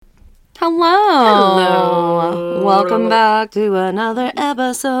Hello. Welcome back to another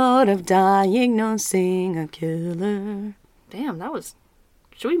episode of Diagnosing a Killer. Damn, that was...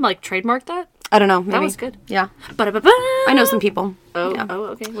 Should we, like, trademark that? I don't know. Maybe. That was good. Yeah. Ba-da-ba-ba! I know some people. Oh, Yeah. oh,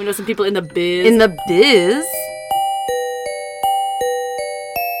 okay. We know some people in the biz. In the biz?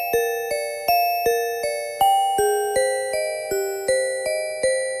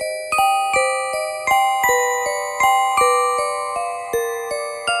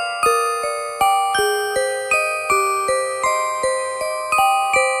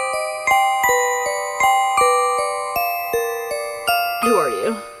 Who are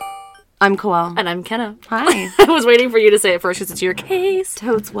you? I'm Koel. And I'm Kenna. Hi. I was waiting for you to say it first because it's your case.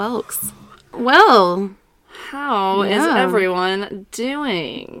 Toads Welks. Well, How is Yeah. everyone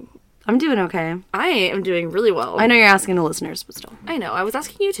doing? I'm doing okay. I am doing really well. I know you're asking the listeners, but still. I know. I was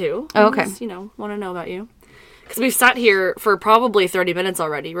asking you too. Oh, okay. I just, want to know about you. Because we've sat here for probably 30 minutes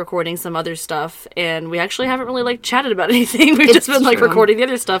already recording some other stuff, and we actually haven't really, like, chatted about anything. We've just been, like, true. recording the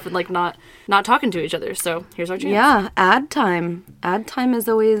other stuff and, like, not talking to each other. So here's our chance. Yeah, ad time. Ad time is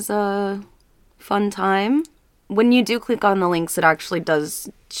always a fun time. When you do click on the links, it actually does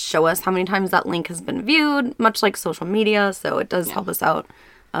show us how many times that link has been viewed, much like social media, so it does help us out.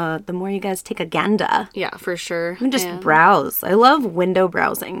 The more you guys take a gander. Yeah, for sure. And just browse. I love window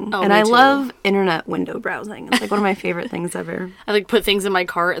browsing. Oh, and me I too. love internet window browsing. It's like one of my favorite things ever. I, like, put things in my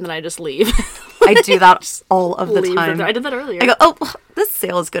cart and then I just leave. I do that all of the Leave time. them. I did that earlier. I go, oh, this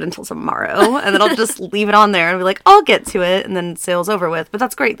sale is good until tomorrow. And then I'll just leave it on there and be like, I'll get to it. And then sale's over with. But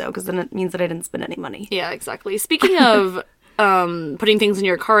that's great, though, because then it means that I didn't spend any money. Yeah, exactly. Speaking of putting things in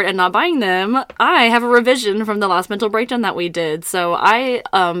your cart and not buying them, I have a revision from the last mental breakdown that we did. So I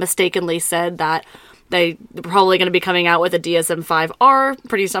mistakenly said that they're probably going to be coming out with a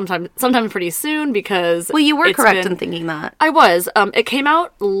DSM-5R sometime pretty soon because... Well, you were correct in thinking that. I was. It came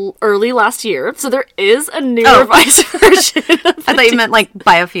out early last year, so there is a new revised version. I thought you meant, like,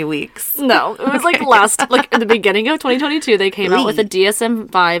 by a few weeks. No, it was like at the beginning of 2022, they came out with a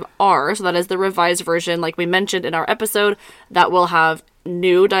DSM-5R, so that is the revised version, like we mentioned in our episode, that will have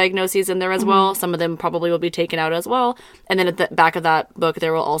new diagnoses in there as well. Some of them probably will be taken out as well. And then at the back of that book,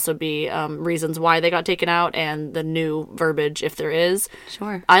 there will also be reasons why they got taken out and the new verbiage, if there is.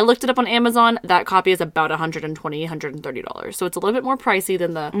 Sure. I looked it up on Amazon. That copy is about $120, $130. So it's a little bit more pricey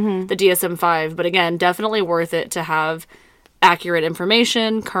than the DSM-5. But again, definitely worth it to have accurate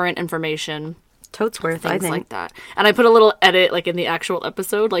information, current information, Totes worth, I things think. like that. And I put a little edit, like, in the actual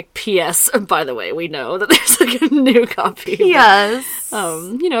episode, like, P.S. By the way, we know that there's, like, a new copy. Yes.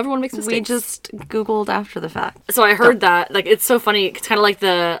 Everyone makes mistakes. We just Googled after the fact. So I heard that, like, it's so funny. It's kind of like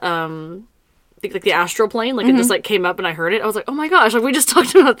the, like the astral plane. Like, it just, like, came up and I heard it. I was like, oh my gosh, like, we just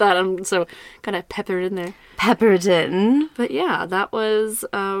talked about that. I'm so kind of peppered in there. Peppered in. But yeah, that was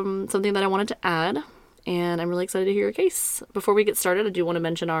something that I wanted to add. And I'm really excited to hear your case. Before we get started, I do want to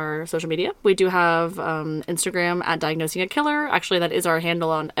mention our social media. We do have Instagram at Diagnosing a Killer. Actually, that is our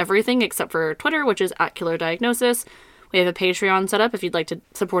handle on everything except for Twitter, which is at Killer Diagnosis. We have a Patreon set up. If you'd like to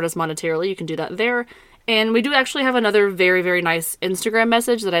support us monetarily, you can do that there. And we do actually have another very, very nice Instagram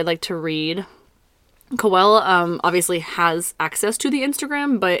message that I'd like to read. Koel obviously has access to the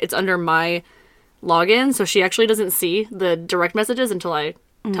Instagram, but it's under my login, so she actually doesn't see the direct messages until I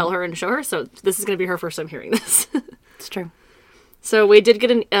tell her and show her, so this is going to be her first time hearing this. It's true. So we did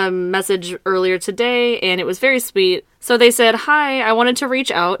get a message earlier today, and it was very sweet. So they said, "Hi, I wanted to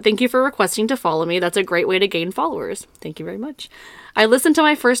reach out. Thank you for requesting to follow me. That's a great way to gain followers." Thank you very much. "I listened to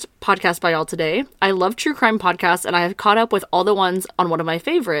my first podcast by y'all today. I love true crime podcasts, and I have caught up with all the ones on one of my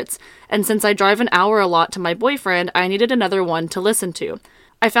favorites. And since I drive an hour a lot to my boyfriend, I needed another one to listen to.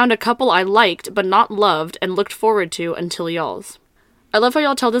 I found a couple I liked, but not loved, and looked forward to until y'all's. I love how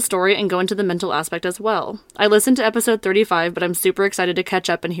y'all tell the story and go into the mental aspect as well. I listened to episode 35, but I'm super excited to catch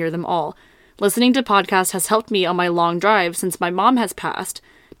up and hear them all. Listening to podcasts has helped me on my long drive since my mom has passed.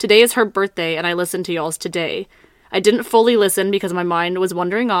 Today is her birthday, and I listened to y'all's today. I didn't fully listen because my mind was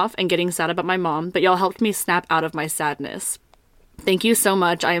wandering off and getting sad about my mom, but y'all helped me snap out of my sadness. Thank you so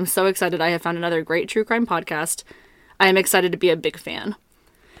much. I am so excited I have found another great true crime podcast. I am excited to be a big fan."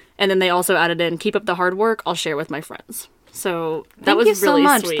 And then they also added in, "Keep up the hard work. I'll share with my friends." So that was Thank you really so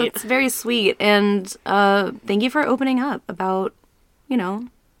much. sweet. That's very sweet. And thank you for opening up about,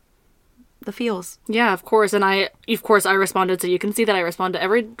 the feels. Yeah, of course. And I responded. So you can see that I respond to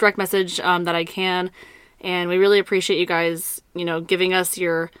every direct message that I can. And we really appreciate you guys, giving us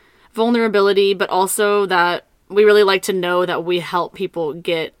your vulnerability, but also that we really like to know that we help people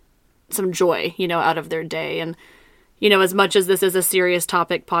get some joy, out of their day. And as much as this is a serious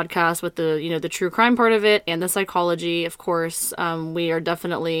topic podcast with the, the true crime part of it and the psychology, of course, we are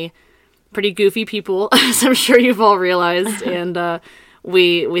definitely pretty goofy people, as I'm sure you've all realized, and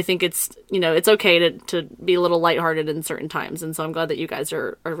we think it's, it's okay to be a little lighthearted in certain times, and so I'm glad that you guys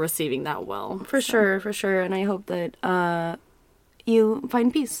are receiving that well. For sure, and I hope that you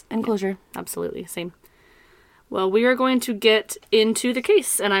find peace and closure. Absolutely, same. Well, we are going to get into the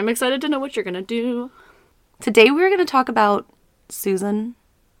case, and I'm excited to know what you're going to do. Today we're going to talk about Susan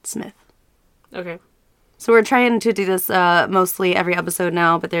Smith. Okay. So we're trying to do this mostly every episode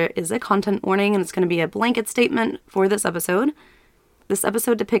now, but there is a content warning, and it's going to be a blanket statement for this episode. This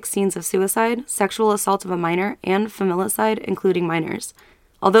episode depicts scenes of suicide, sexual assault of a minor, and familicide, including minors.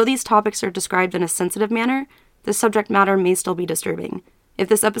 Although these topics are described in a sensitive manner, the subject matter may still be disturbing. If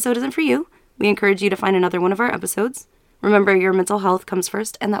this episode isn't for you, we encourage you to find another one of our episodes. Remember, your mental health comes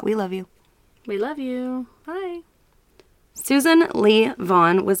first, and that we love you. We love you. Bye. Susan Lee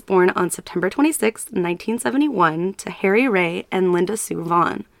Vaughn was born on September 26, 1971, to Harry Ray and Linda Sue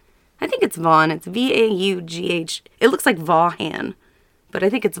Vaughn. I think it's Vaughn. It's Vaugh. It looks like Vaughan, but I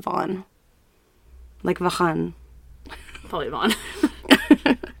think it's Vaughn. Like Vaughan. Probably Vaughn.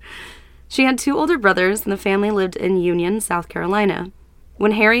 She had 2 older brothers, and the family lived in Union, South Carolina.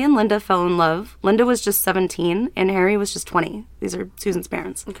 When Harry and Linda fell in love, Linda was just 17 and Harry was just 20. These are Susan's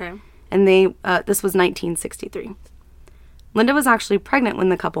parents. Okay. And this was 1963. Linda was actually pregnant when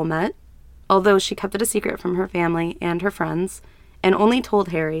the couple met, although she kept it a secret from her family and her friends, and only told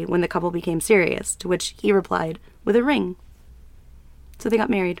Harry when the couple became serious, to which he replied with a ring. So they got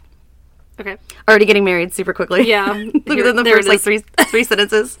married. Okay. Already getting married super quickly. Yeah. Look at the first three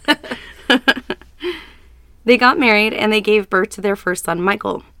sentences. They got married and they gave birth to their first son,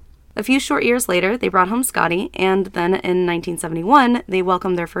 Michael. A few short years later, they brought home Scotty, and then in 1971, they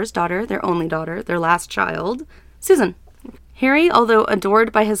welcomed their first daughter, their only daughter, their last child, Susan. Harry, although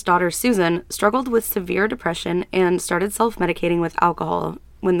adored by his daughter Susan, struggled with severe depression and started self-medicating with alcohol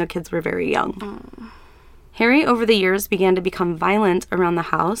when the kids were very young. Harry, over the years, began to become violent around the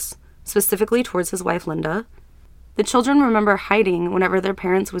house, specifically towards his wife, Linda. The children remember hiding whenever their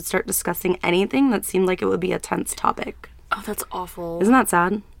parents would start discussing anything that seemed like it would be a tense topic. Oh, that's awful. Isn't that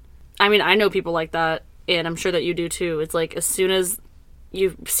sad? I mean, I know people like that, and I'm sure that you do too. It's like, as soon as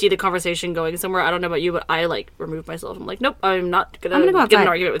you see the conversation going somewhere, I don't know about you, but I, remove myself. I'm like, nope, I'm not gonna go get outside. an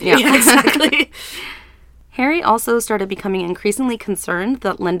argument with you. Yeah, exactly. Harry also started becoming increasingly concerned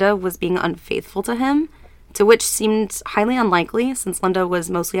that Linda was being unfaithful to him, to which seemed highly unlikely since Linda was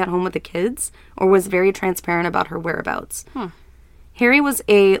mostly at home with the kids or was very transparent about her whereabouts. Harry was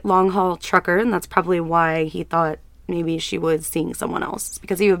a long-haul trucker, and that's probably why he thought maybe she was seeing someone else,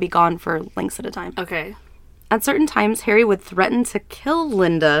 because he would be gone for lengths at a time. Okay. At certain times, Harry would threaten to kill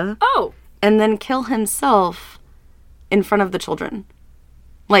Linda and then kill himself in front of the children.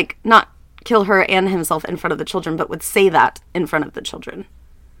 Like, not kill her and himself in front of the children, but would say that in front of the children.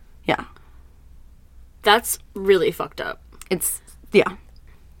 Yeah. That's really fucked up. Yeah.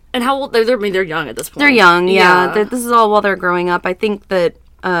 And how old? They're young at this point. They're young, yeah. This is all while they're growing up. I think that,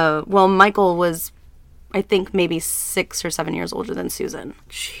 Michael was, I think, maybe 6 or 7 years older than Susan.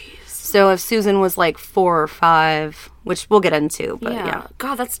 Jeez. So if Susan was 4 or 5, which we'll get into, but yeah.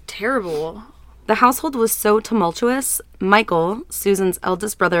 God, that's terrible. The household was so tumultuous, Michael, Susan's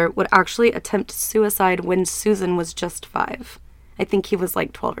eldest brother, would actually attempt suicide when Susan was just 5. I think he was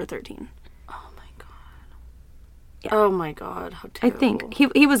 12 or 13. Yeah. Oh my god, how terrible. I think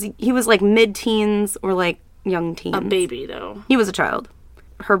he was mid-teens or young teens. A baby though. He was a child.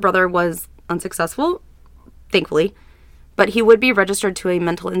 Her brother was unsuccessful, thankfully, but he would be registered to a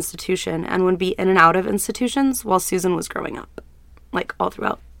mental institution and would be in and out of institutions while Susan was growing up, all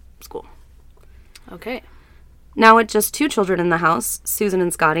throughout school. Okay. Now with just 2 children in the house, Susan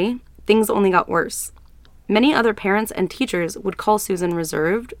and Scotty, things only got worse. Many other parents and teachers would call Susan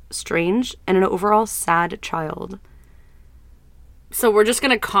reserved, strange, and an overall sad child. So we're just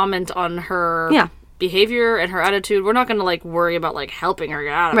going to comment on her behavior and her attitude. We're not going to worry about helping her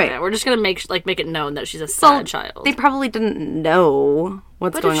get out of it. We're just going to make it known that she's a sad child. They probably didn't know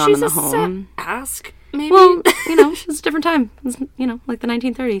what's going on in the home. Ask maybe. Well, it's a different time. It's, the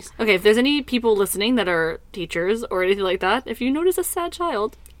 1930s. Okay, if there's any people listening that are teachers or anything like that, if you notice a sad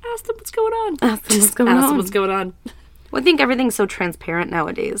child, ask them what's going on. Ask them what's going on. Well, I think everything's so transparent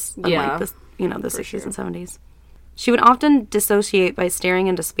nowadays. Unlike the 60s and 70s. She would often dissociate by staring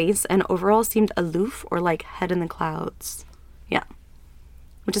into space and overall seemed aloof or head in the clouds. Yeah.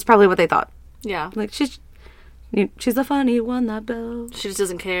 Which is probably what they thought. Yeah. She's the funny one, that Belle. She just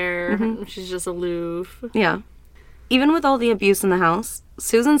doesn't care. Mm-hmm. She's just aloof. Yeah. Even with all the abuse in the house,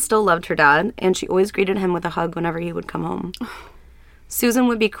 Susan still loved her dad, and she always greeted him with a hug whenever he would come home. Susan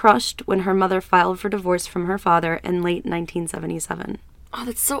would be crushed when her mother filed for divorce from her father in late 1977. Oh,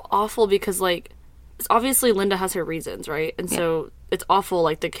 that's so awful because, like, it's obviously Linda has her reasons, right? And so it's awful,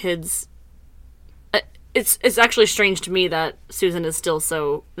 like, the kids... It's actually strange to me that Susan is still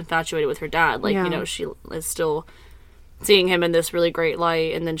so infatuated with her dad. Like, you know, she is still seeing him in this really great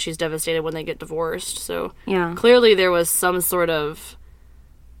light, and then she's devastated when they get divorced. So clearly there was some sort of...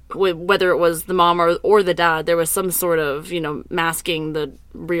 whether it was the mom or the dad, there was some sort of, you know, masking the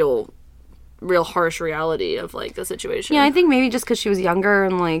real harsh reality of, like, the situation. Yeah, I think maybe just because she was younger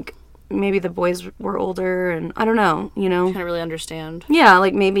and, like, maybe the boys were older and I don't know, you know. Can't really understand. Yeah,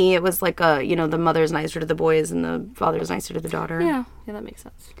 like maybe it was like you know, the mother's nicer to the boys and the father's nicer to the daughter. Yeah, that makes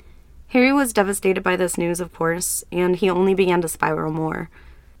sense. Harry was devastated by this news, of course, and he only began to spiral more.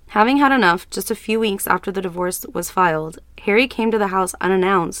 Having had enough, just a few weeks after the divorce was filed, Harry came to the house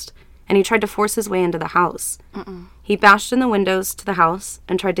unannounced, and he tried to force his way into the house. He bashed in the windows to the house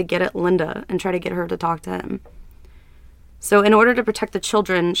and tried to get at Linda and try to get her to talk to him. So in order to protect the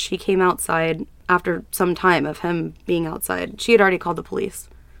children, she came outside after some time of him being outside. She had already called the police.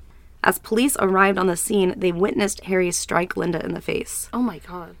 As police arrived on the scene, they witnessed Harry strike Linda in the face. Oh my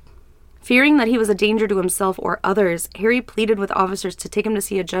God. Fearing that he was a danger to himself or others, Harry pleaded with officers to take him to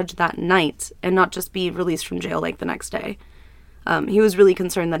see a judge that night and not just be released from jail like the next day. He was really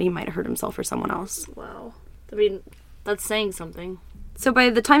concerned that he might hurt himself or someone else. Wow. I mean, that's saying something. So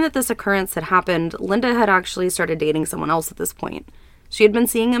by the time that this occurrence had happened, Linda had actually started dating someone else at this point. She had been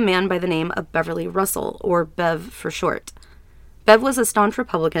seeing a man by the name of Beverly Russell, or Bev for short. Bev was a staunch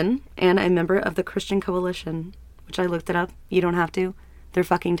Republican and a member of the Christian Coalition, which I looked it up. You don't have to. They're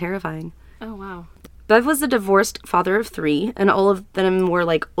fucking terrifying. Oh, wow. Bev was a divorced father of 3, and all of them were,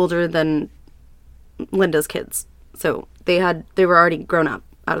 like, older than Linda's kids. So they were already grown up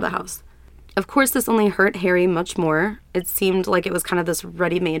out of the house. Of course, this only hurt Harry much more. It seemed like it was kind of this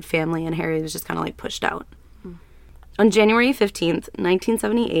ready-made family, and Harry was just kind of, like, pushed out. On January 15th,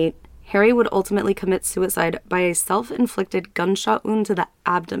 1978, Harry would ultimately commit suicide by a self-inflicted gunshot wound to the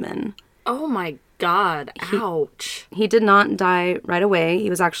abdomen. Oh my God. Ouch. He did not die right away. He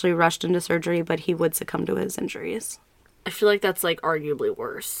was actually rushed into surgery, but he would succumb to his injuries. I feel like that's, like, arguably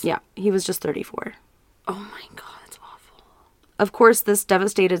worse. Yeah, he was just 34. Oh my God, that's awful. Of course, this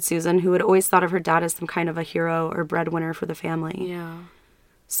devastated Susan, who had always thought of her dad as some kind of a hero or breadwinner for the family. Yeah.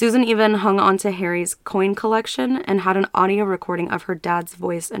 Susan even hung on to Harry's coin collection and had an audio recording of her dad's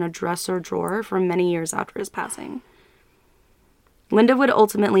voice in a dresser drawer for many years after his passing. Linda would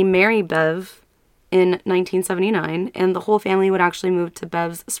ultimately marry Bev in 1979, and the whole family would actually move to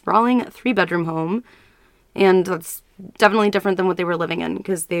Bev's sprawling 3-bedroom home. And that's definitely different than what they were living in,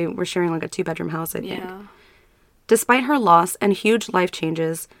 because they were sharing like a 2-bedroom house, I think. Yeah. Despite her loss and huge life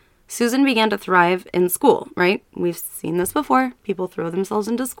changes, Susan began to thrive in school, right? We've seen this before. People throw themselves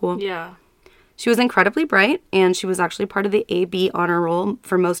into school. Yeah. She was incredibly bright, and she was actually part of the AB honor roll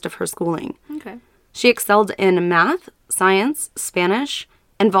for most of her schooling. Okay. She excelled in math, science, Spanish,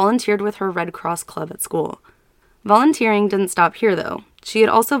 and volunteered with her Red Cross Club at school. Volunteering didn't stop here, though. She had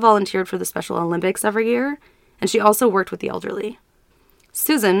also volunteered for the Special Olympics every year, and she also worked with the elderly.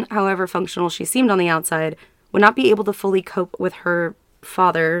 Susan, however functional she seemed on the outside, would not be able to fully cope with her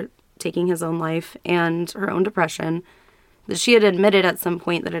father taking his own life and her own depression. She had admitted at some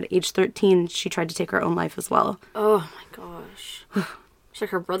point that at age 13, she tried to take her own life as well. Oh my gosh. It's like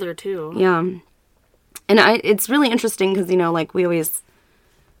her brother, too. Yeah. And it's really interesting because, you know, like we always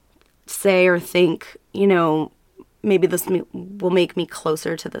say or think, you know, maybe this will make me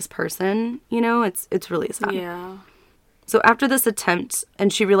closer to this person. You know, it's really sad. Yeah. So after this attempt,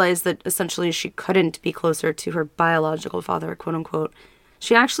 and she realized that essentially she couldn't be closer to her biological father, quote unquote,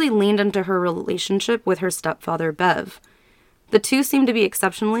 she actually leaned into her relationship with her stepfather, Bev. The two seemed to be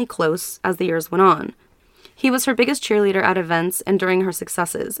exceptionally close as the years went on. He was her biggest cheerleader at events and during her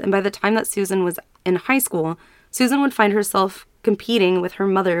successes, and by the time that Susan was in high school, Susan would find herself competing with her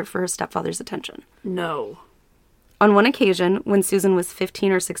mother for her stepfather's attention. No. On one occasion, when Susan was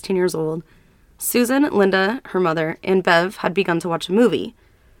 15 or 16 years old, Susan, Linda, her mother, and Bev had begun to watch a movie.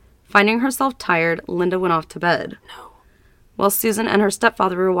 Finding herself tired, Linda went off to bed. No. While Susan and her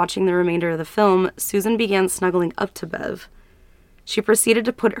stepfather were watching the remainder of the film, Susan began snuggling up to Bev. She proceeded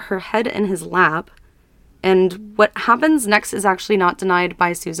to put her head in his lap, and what happens next is actually not denied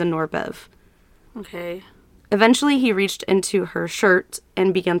by Susan nor Bev. Okay. Eventually, he reached into her shirt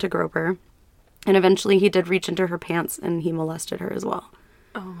and began to grope her, and eventually he did reach into her pants and he molested her as well.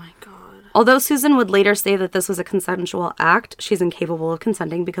 Oh my God. Although Susan would later say that this was a consensual act, she's incapable of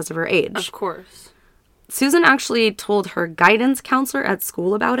consenting because of her age. Of course. Susan actually told her guidance counselor at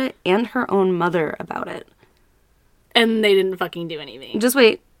school about it and her own mother about it. And they didn't fucking do anything. Just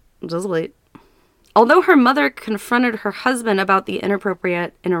wait. Just wait. Although her mother confronted her husband about the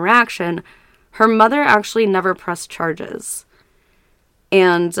inappropriate interaction, her mother actually never pressed charges.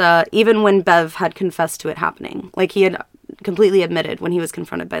 And even when Bev had confessed to it happening, like he had completely admitted when he was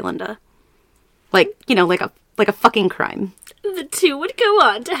confronted by Linda. Like, you know, like a fucking crime. The two would go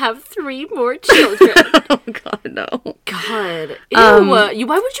on to have 3 more children. Oh, God, no. God. Ew. Why would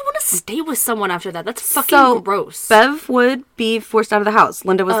you want to stay with someone after that? That's fucking gross. Bev would be forced out of the house.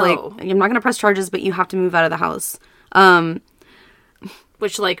 Linda was like, I'm not going to press charges, but you have to move out of the house.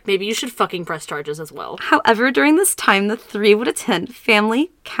 Which, like, maybe you should fucking press charges as well. However, during this time, the 3 would attend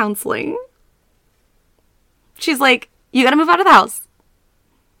family counseling. She's like, you got to move out of the house.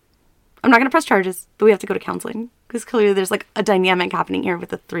 I'm not going to press charges, but we have to go to counseling. Because clearly there's, like, a dynamic happening here with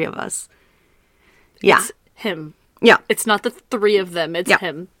the 3 of us. Yeah. It's him. Yeah. It's not the 3 of them. It's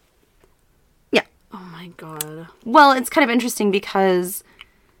him. Yeah. Oh, my God. Well, it's kind of interesting because,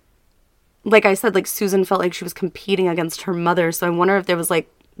 like I said, like, Susan felt like she was competing against her mother. So I wonder if there was, like,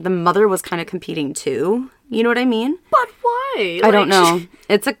 the mother was kind of competing, too. You know what I mean? But why? I don't know.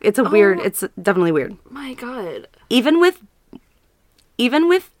 It's a weird, it's definitely weird. My God. Even with,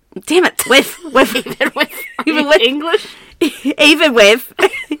 damn it, even with English? even with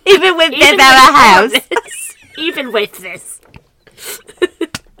Bev out of house. Even with this.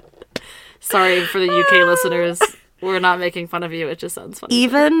 Sorry for the UK listeners. We're not making fun of you. It just sounds funny.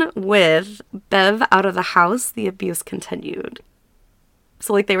 Even with Bev out of the house, the abuse continued.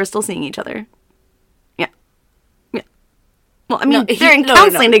 So, like, they were still seeing each other. Yeah. Yeah. Well, I mean, they're in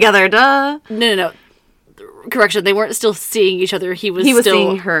counseling together, duh. No. Correction, they weren't still seeing each other. He was still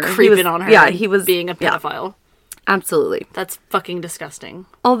seeing her. Creeping on her. Yeah, he was being a pedophile. Yeah. Absolutely. That's fucking disgusting.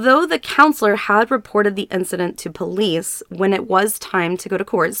 Although the counselor had reported the incident to police when it was time to go to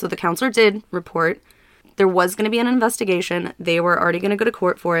court, so the counselor did report, there was going to be an investigation. They were already going to go to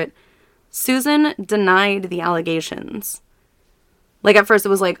court for it. Susan denied the allegations. Like, at first it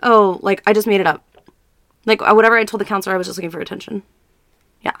was like, oh, like, I just made it up. Like, whatever I told the counselor, I was just looking for attention.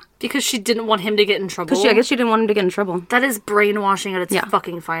 Yeah. Because she didn't want him to get in trouble? Because I guess she didn't want him to get in trouble. That is brainwashing at its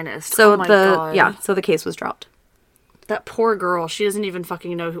fucking finest. So oh my God. Yeah, so the case was dropped. That poor girl, she doesn't even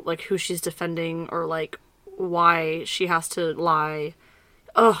fucking know who she's defending or, like, why she has to lie.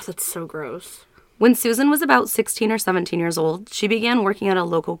 Oh, that's so gross. When Susan was about 16 or 17 years old, she began working at a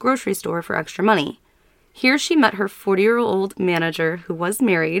local grocery store for extra money. Here she met her 40-year-old manager, who was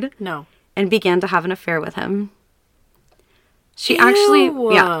married, and began to have an affair with him. She actually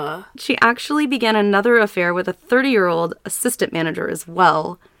began another affair with a 30-year-old assistant manager as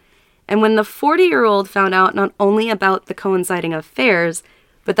well. And when the 40-year-old found out not only about the coinciding affairs,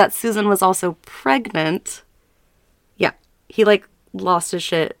 but that Susan was also pregnant, he, like, lost his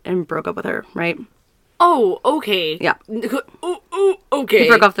shit and broke up with her, right? Oh, okay. Yeah. Oh, okay. He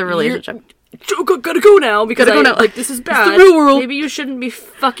broke off the relationship. Gotta go now because this is bad. It's the real world. Maybe you shouldn't be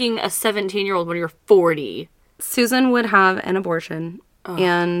fucking a 17-year-old when you're 40. Susan would have an abortion,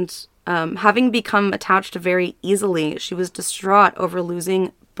 and having become attached very easily, she was distraught over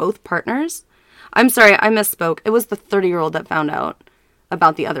losing both partners. I'm sorry, I misspoke. It was the 30-year-old that found out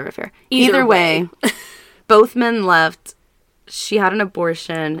about the other affair. Either way, both men left. She had an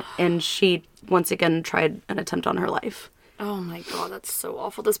abortion, and she once again tried an attempt on her life. Oh my God, that's so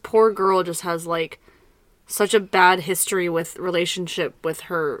awful. This poor girl just has, like, such a bad history with relationship with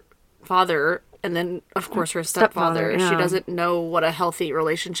her father, and then, of course, her stepfather. Yeah. She doesn't know what a healthy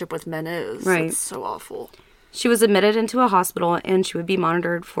relationship with men is. Right. It's so awful. She was admitted into a hospital, and she would be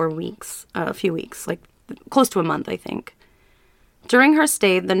monitored for a few weeks, like close to a month, I think. During her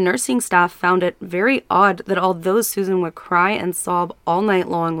stay, the nursing staff found it very odd that although Susan would cry and sob all night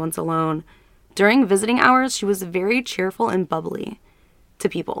long once alone, during visiting hours, she was very cheerful and bubbly to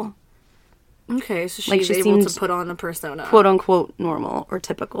people. Okay, so she's like she able seemed, to put on a persona. Quote-unquote normal or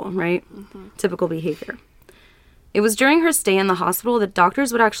typical, right? Mm-hmm. Typical behavior. It was during her stay in the hospital that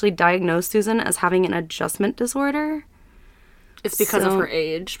doctors would actually diagnose Susan as having an adjustment disorder. It's because of her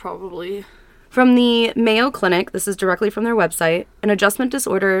age, probably. From the Mayo Clinic, this is directly from their website, an adjustment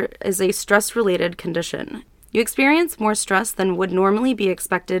disorder is a stress-related condition. You experience more stress than would normally be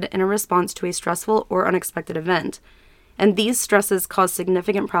expected in a response to a stressful or unexpected event. And these stresses cause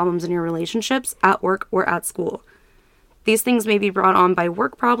significant problems in your relationships, at work, or at school. These things may be brought on by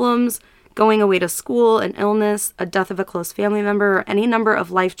work problems, going away to school, an illness, a death of a close family member, or any number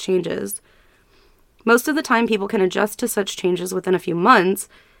of life changes. Most of the time, people can adjust to such changes within a few months,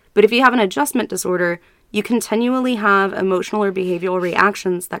 but if you have an adjustment disorder, you continually have emotional or behavioral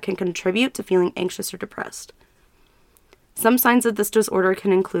reactions that can contribute to feeling anxious or depressed. Some signs of this disorder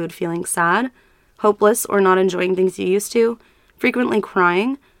can include feeling sad, hopeless, or not enjoying things you used to, frequently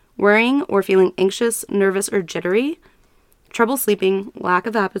crying, worrying or feeling anxious, nervous, or jittery, trouble sleeping, lack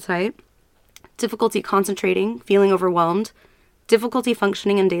of appetite, difficulty concentrating, feeling overwhelmed, difficulty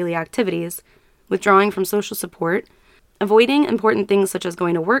functioning in daily activities, withdrawing from social support, avoiding important things such as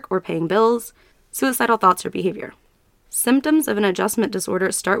going to work or paying bills, suicidal thoughts or behavior. Symptoms of an adjustment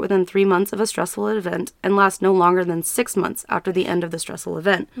disorder start within 3 months of a stressful event and last no longer than 6 months after the end of the stressful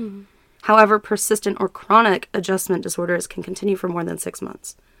event. However, persistent or chronic adjustment disorders can continue for more than 6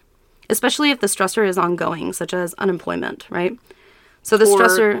 months, especially if the stressor is ongoing, such as unemployment, right? So the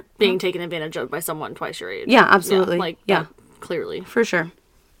stressor... being taken advantage of by someone twice your age. Yeah, absolutely. That, clearly. For sure.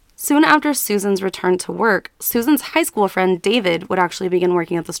 Soon after Susan's return to work, Susan's high school friend David would actually begin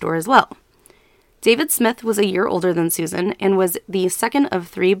working at the store as well. David Smith was a year older than Susan and was the second of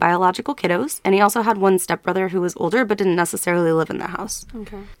 3 biological kiddos, and he also had one stepbrother who was older but didn't necessarily live in the house.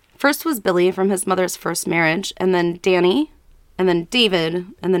 Okay. First was Billy from his mother's first marriage, and then Danny, and then David,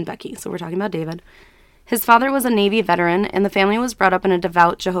 and then Becky. So we're talking about David. His father was a Navy veteran, and the family was brought up in a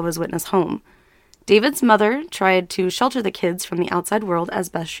devout Jehovah's Witness home. David's mother tried to shelter the kids from the outside world as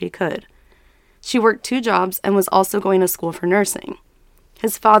best she could. She worked 2 jobs and was also going to school for nursing.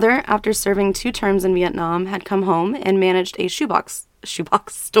 His father, after serving 2 terms in Vietnam, had come home and managed a shoebox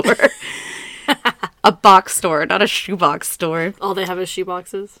store. A box store, not a shoebox store. All they have is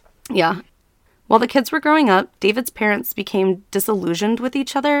shoeboxes? Yeah. While the kids were growing up, David's parents became disillusioned with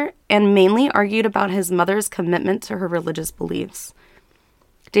each other and mainly argued about his mother's commitment to her religious beliefs.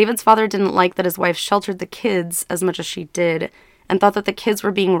 David's father didn't like that his wife sheltered the kids as much as she did and thought that the kids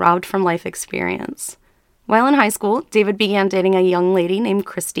were being robbed from life experience. While in high school, David began dating a young lady named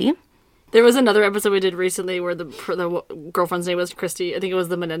Christy. There was another episode we did recently where the girlfriend's name was Christy. I think it was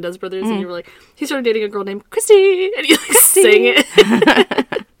the Menendez brothers, and you were like, he started dating a girl named Christy, and you like sang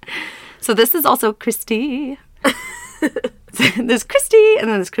it. So this is also Christy. There's Christy, and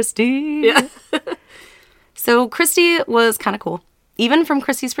then there's Christy. Yeah. So Christy was kind of cool. Even from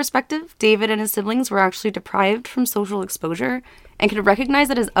Christy's perspective, David and his siblings were actually deprived from social exposure and could recognize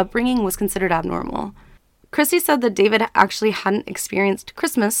that his upbringing was considered abnormal. Christy said that David actually hadn't experienced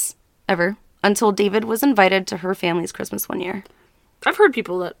Christmas ever until David was invited to her family's Christmas one year. I've heard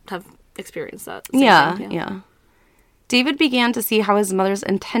people that have experienced that. Yeah. David began to see how his mother's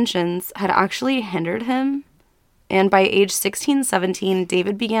intentions had actually hindered him. And by age 16, 17,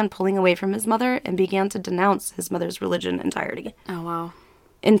 David began pulling away from his mother and began to denounce his mother's religion entirely. Oh, wow.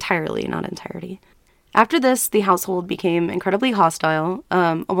 Entirely, not entirety. After this, the household became incredibly hostile,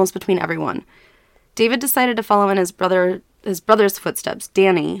 almost between everyone. David decided to follow in his brother's footsteps,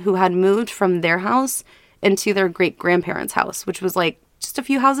 Danny, who had moved from their house into their great-grandparents' house, which was like just a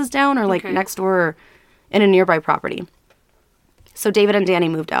few houses down or like next door or in a nearby property. So David and Danny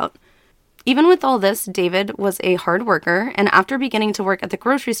moved out. Even with all this, David was a hard worker, and after beginning to work at the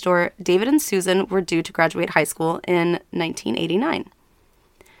grocery store, David and Susan were due to graduate high school in 1989.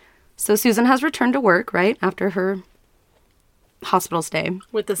 So Susan has returned to work, right, after her hospital stay.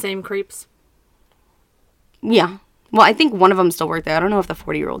 With the same creeps? Yeah. Well, I think one of them still worked there. I don't know if the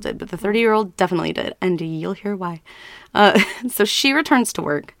 40-year-old did, but the 30-year-old definitely did, and you'll hear why. So she returns to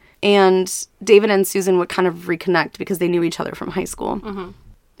work, and David and Susan would kind of reconnect because they knew each other from high school. Mm-hmm.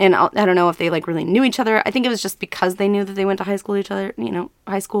 And I don't know if they, like, really knew each other. I think it was just because they knew that they went to high school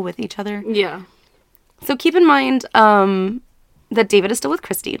with each other. Yeah. So keep in mind that David is still with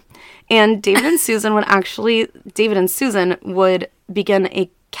Christy. And David and Susan would begin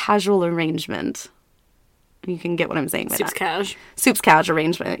a casual arrangement. You can get what I'm saying by Soup's that. cash. Soup's cash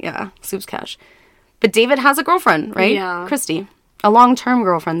arrangement, yeah. Soup's cash. But David has a girlfriend, right? Yeah. Christy. A long-term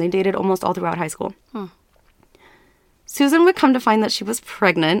girlfriend. They dated almost all throughout high school. Susan would come to find that she was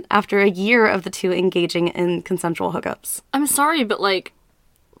pregnant after a year of the two engaging in consensual hookups. I'm sorry, but, like,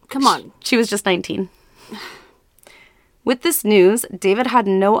 come on. She was just 19. With this news, David had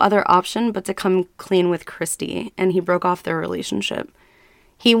no other option but to come clean with Christy, and he broke off their relationship.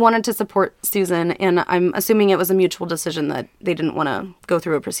 He wanted to support Susan, and I'm assuming it was a mutual decision that they didn't want to go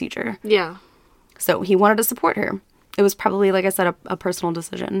through a procedure. Yeah. So he wanted to support her. It was probably, like I said, a personal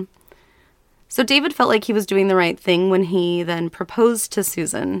decision. So David felt like he was doing the right thing when he then proposed to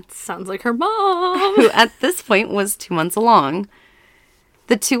Susan. Sounds like her mom. Who at this point was 2 months along.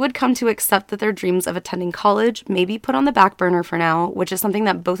 The two would come to accept that their dreams of attending college may be put on the back burner for now, which is something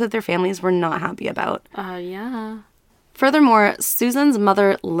that both of their families were not happy about. Yeah. Furthermore, Susan's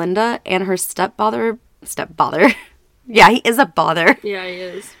mother, Linda, and her stepfather, yeah, he is a bother. Yeah, he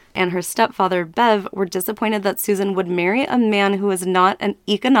is. And her stepfather, Bev, were disappointed that Susan would marry a man who was not an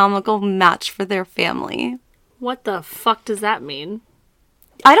economical match for their family. What the fuck does that mean?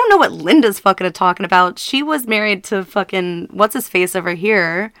 I don't know what Linda's fucking talking about. She was married to fucking what's-his-face over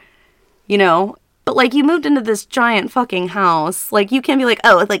here. you know? But, like, you moved into this giant fucking house. Like, you can't be like,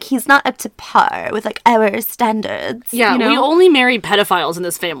 oh, like, he's not up to par with, like, our standards. Yeah, you know? we only marry pedophiles in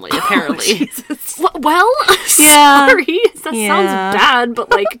this family, apparently. Jesus. Well, Yeah. sorry. That Yeah. sounds bad, but,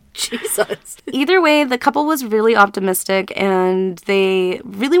 like, Jesus. Either way, the couple was really optimistic, and they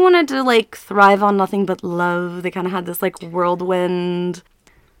really wanted to, like, thrive on nothing but love. They kind of had this, like, whirlwind.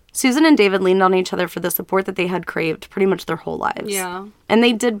 Susan and David leaned on each other for the support that they had craved pretty much their whole lives. Yeah. And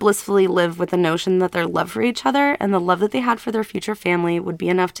they did blissfully live with the notion that their love for each other and the love that they had for their future family would be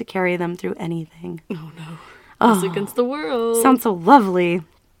enough to carry them through anything. Oh, no. Us against the world. Sounds so lovely.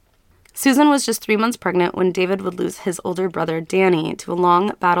 Susan was just 3 months pregnant when David would lose his older brother, Danny, to a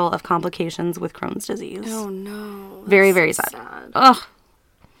long battle of complications with Crohn's disease. Oh, no. Very, very sad. Ugh.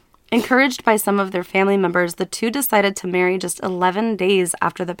 Encouraged by some of their family members, the two decided to marry just 11 days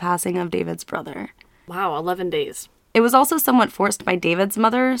after the passing of David's brother. Wow, 11 days. It was also somewhat forced by David's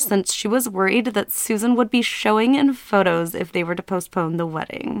mother, since she was worried that Susan would be showing in photos if they were to postpone the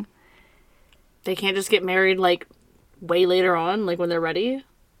wedding. They can't just get married, like, way later on, like, when they're ready?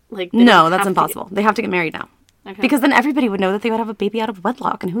 Like, No, that's impossible. They have to get married now. Okay. Because then everybody would know that they would have a baby out of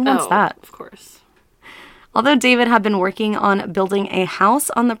wedlock, and who wants that? Of course. Although David had been working on building a house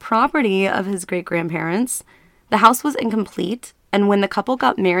on the property of his great-grandparents, the house was incomplete, and when the couple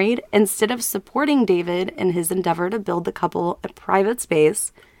got married, instead of supporting David in his endeavor to build the couple a private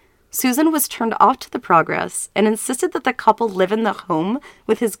space, Susan was turned off to the progress and insisted that the couple live in the home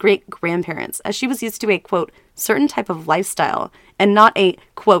with his great-grandparents, as she was used to a, quote, certain type of lifestyle, and not a,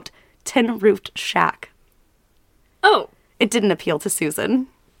 quote, tin-roofed shack. Oh. It didn't appeal to Susan.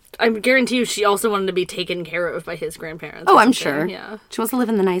 I guarantee you she also wanted to be taken care of by his grandparents. Oh, or I'm something. sure. Yeah. She wants to live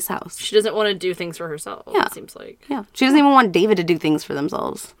in the nice house. She doesn't want to do things for herself, Yeah. it seems like. Yeah. She doesn't even want David to do things for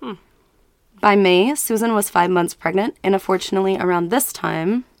themselves. By May, Susan was 5 months pregnant, and unfortunately, around this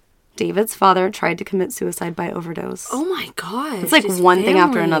time, David's father tried to commit suicide by overdose. Oh my god. It's like one thing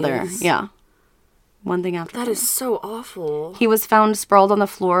after another. Yeah. One thing after That is so awful. He was found sprawled on the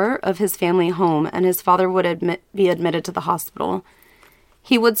floor of his family home, and his father would be admitted to the hospital.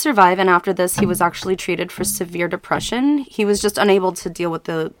 He would survive, and after this, he was actually treated for severe depression. He was just unable to deal with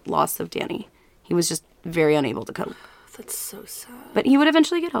the loss of Danny. He was just very unable to cope. That's so sad. But he would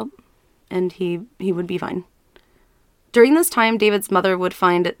eventually get help, and he would be fine. During this time, David's mother would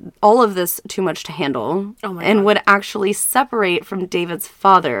find all of this too much to handle, Oh my and God. would actually separate from David's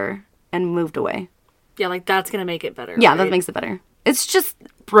father and moved away. Yeah, like that's gonna make it better. Yeah, right? that makes it better. It's just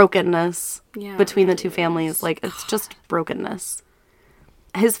brokenness Yeah, between the it two families. Like, it's just brokenness.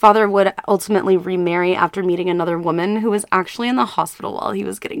 His father would ultimately remarry after meeting another woman who was actually in the hospital while he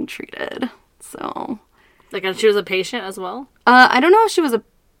was getting treated. So, Like, she was a patient as well? I don't know if she was a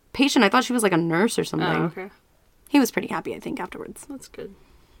patient. I thought she was like a nurse or something. Oh, okay. He was pretty happy, I think, afterwards. That's good.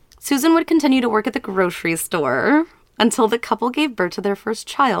 Susan would continue to work at the grocery store until the couple gave birth to their first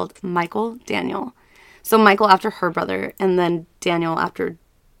child, Michael Daniel. So Michael after her brother, and then Daniel after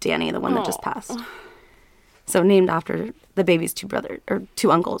Danny, the one that just passed. So named after the baby's two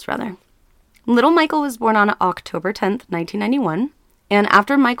uncles, rather. Little Michael was born on October 10th, 1991, and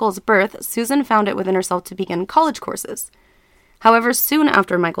after Michael's birth, Susan found it within herself to begin college courses. However, soon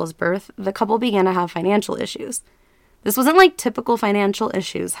after Michael's birth, the couple began to have financial issues. This wasn't like typical financial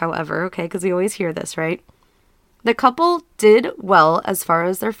issues, however, okay, because we always hear this, right? The couple did well as far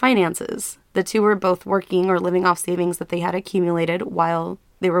as their finances. The two were both working or living off savings that they had accumulated while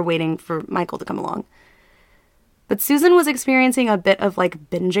they were waiting for Michael to come along. But Susan was experiencing a bit of like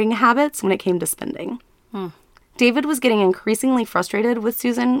binging habits when it came to spending. David was getting increasingly frustrated with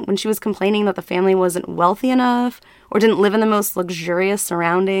Susan when she was complaining that the family wasn't wealthy enough or didn't live in the most luxurious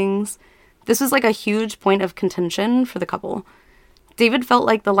surroundings. This was like a huge point of contention for the couple. David felt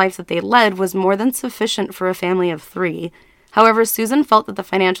like the life that they led was more than sufficient for a family of 3. However, Susan felt that the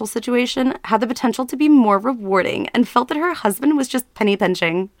financial situation had the potential to be more rewarding and felt that her husband was just penny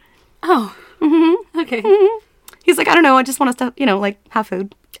pinching. Oh. Okay. He's like, I don't know, I just want us to, like, have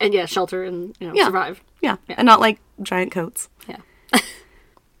food. And yeah, shelter and, Yeah. survive. Yeah, and not like giant coats. Yeah.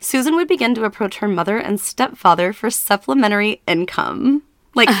 Susan would begin to approach her mother and stepfather for supplementary income.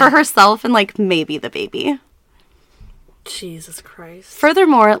 Like, for herself and, like, maybe the baby. Jesus Christ.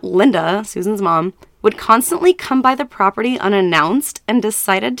 Furthermore, Linda, Susan's mom, would constantly come by the property unannounced and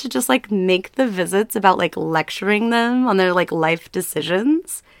decided to just, like, make the visits about, like, lecturing them on their, like, life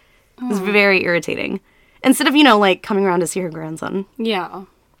decisions. It was very irritating. Instead of, like, coming around to see her grandson. Yeah.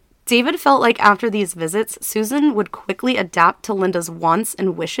 David felt like after these visits, Susan would quickly adapt to Linda's wants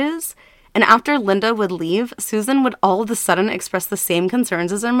and wishes, and after Linda would leave, Susan would all of a sudden express the same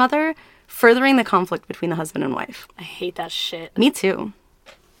concerns as her mother, furthering the conflict between the husband and wife. I hate that shit. Me too.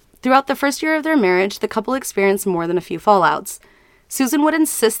 Throughout the first year of their marriage, the couple experienced more than a few fallouts. Susan would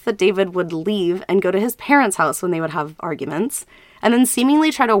insist that David would leave and go to his parents' house when they would have arguments, and then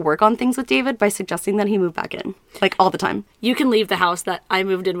seemingly try to work on things with David by suggesting that he move back in, like all the time. You can leave the house that I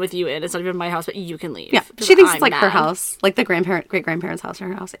moved in with you in. It's not even my house, but you can leave. Yeah, she thinks it's like her house, like the great-grandparents' house or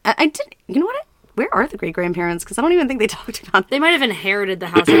her house. I did, you know what? Where are the great-grandparents? Because I don't even think they talked about it. They might have inherited the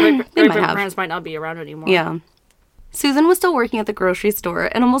house. Their great-grandparents might not be around anymore. Yeah. Susan was still working at the grocery store,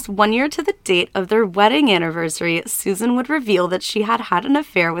 and almost 1 year to the date of their wedding anniversary, Susan would reveal that she had had an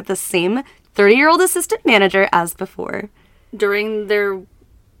affair with the same 30-year-old assistant manager as before. During their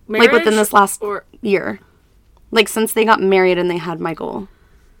marriage? Like within this last year. Like since they got married and they had Michael,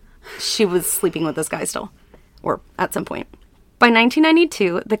 she was sleeping with this guy still. Or at some point. By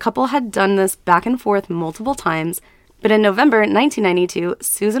 1992, the couple had done this back and forth multiple times, but in November 1992,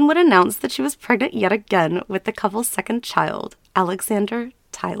 Susan would announce that she was pregnant yet again with the couple's second child, Alexander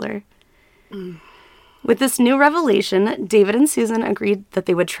Tyler. With this new revelation, David and Susan agreed that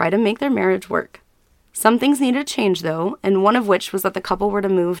they would try to make their marriage work. Some things needed to change, though, and one of which was that the couple were to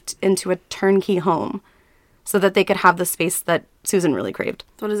move into a turnkey home so that they could have the space that Susan really craved.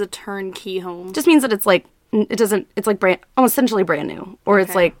 What is a turnkey home? Just means that it's like, it's like essentially brand new, or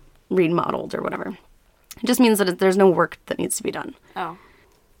it's like remodeled or whatever. It just means that there's no work that needs to be done. Oh.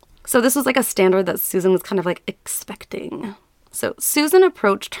 So this was like a standard that Susan was kind of like expecting. So Susan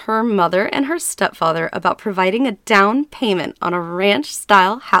approached her mother and her stepfather about providing a down payment on a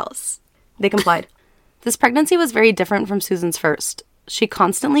ranch-style house. They complied. This pregnancy was very different from Susan's first. She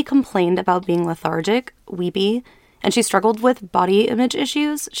constantly complained about being lethargic, weepy, and she struggled with body image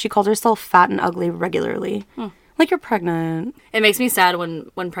issues. She called herself fat and ugly regularly. Like, you're pregnant. It makes me sad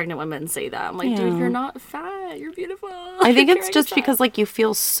when pregnant women say that. I'm like, dude, you're not fat. You're beautiful. I think it's just because, like, you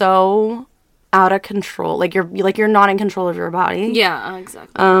feel so out of control. Like, you're not in control of your body. Yeah,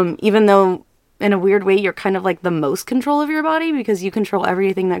 exactly. Even though, in a weird way, you're kind of, like, the most control of your body because you control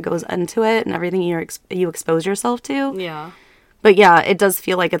everything that goes into it and everything you expose yourself to. Yeah. But, yeah, it does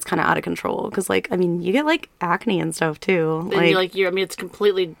feel like it's kind of out of control. Because, like, I mean, you get, like, acne and stuff, too. And it's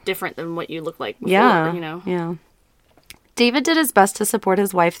completely different than what you look like before, yeah, you know? Yeah. David did his best to support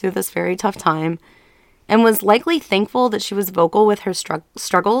his wife through this very tough time and was likely thankful that she was vocal with her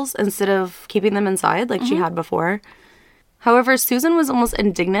struggles instead of keeping them inside like she had before. However, Susan was almost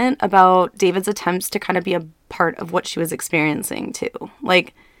indignant about David's attempts to kind of be a part of what she was experiencing, too.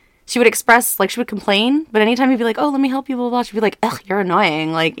 Like, she would express, like, she would complain, but anytime he'd be like, oh, let me help you, blah, blah, blah, she'd be like, ugh, you're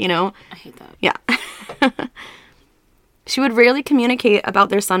annoying, like, you know? I hate that. Yeah. She would rarely communicate about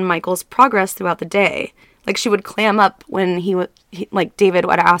their son Michael's progress throughout the day. Like, she would clam up when David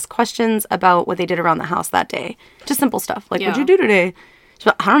would ask questions about what they did around the house that day. Just simple stuff. Like, what'd you do today? She's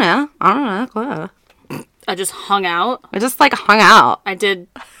like, I don't know. I just hung out. I just, like, hung out. I did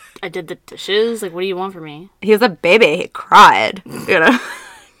the dishes. Like, what do you want from me? He was a baby. He cried, you know?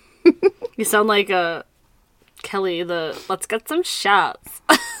 You sound like Kelly, let's get some shots.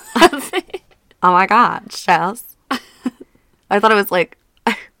 Oh, my God. Shots. I thought it was like,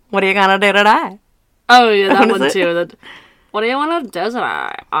 what are you gonna do today? Oh, yeah, that one too. What do you want to do today?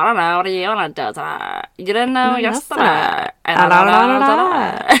 I don't know. What do you want to do today? You didn't know yesterday. I don't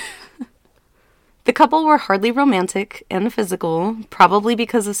know today. The couple were hardly romantic and physical, probably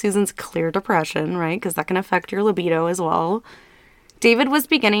because of Susan's clear depression, right? Because that can affect your libido as well. David was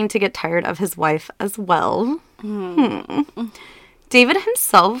beginning to get tired of his wife as well. David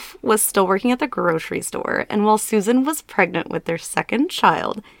himself was still working at the grocery store, and while Susan was pregnant with their second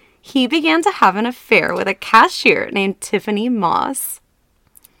child, he began to have an affair with a cashier named Tiffany Moss.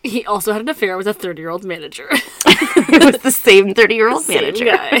 He also had an affair with a 30-year-old manager. It was the same 30-year-old manager.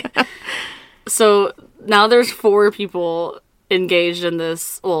 Guy. So now there's 4 people engaged in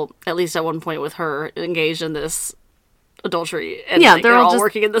this, well, at least at one point with her, engaged in this adultery. And yeah, they're all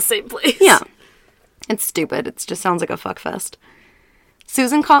working in the same place. Yeah. It's stupid. It just sounds like a fuckfest.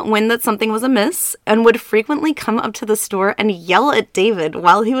 Susan caught wind that something was amiss and would frequently come up to the store and yell at David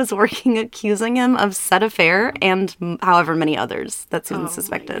while he was working, accusing him of said affair and however many others that Susan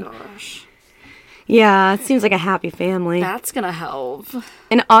suspected. Oh my gosh. Yeah, it seems like a happy family. That's gonna help.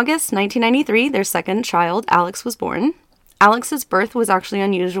 In August 1993, their second child, Alex, was born. Alex's birth was actually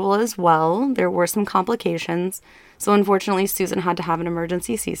unusual as well. There were some complications, so unfortunately Susan had to have an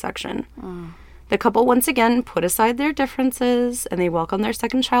emergency C-section. The couple once again put aside their differences, and they welcomed their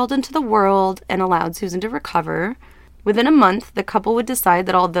second child into the world and allowed Susan to recover. Within a month, the couple would decide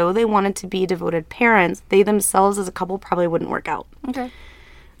that although they wanted to be devoted parents, they themselves as a couple probably wouldn't work out. Okay.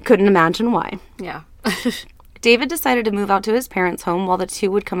 Couldn't imagine why. Yeah. David decided to move out to his parents' home while the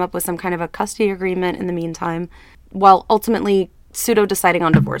two would come up with some kind of a custody agreement in the meantime, while ultimately pseudo-deciding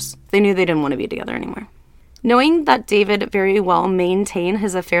on divorce. They knew they didn't want to be together anymore. Knowing that David very well maintained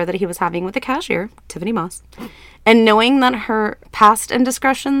his affair that he was having with the cashier, Tiffany Moss, and knowing that her past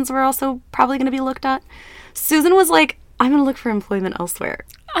indiscretions were also probably going to be looked at, Susan was like, I'm going to look for employment elsewhere.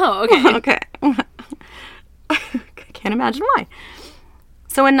 Oh, okay. Okay. Can't imagine why.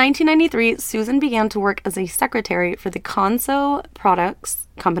 So in 1993, Susan began to work as a secretary for the Conso Products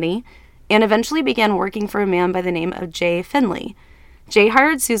Company and eventually began working for a man by the name of Jay Finley. Jay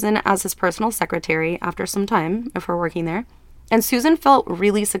hired Susan as his personal secretary after some time of her working there, and Susan felt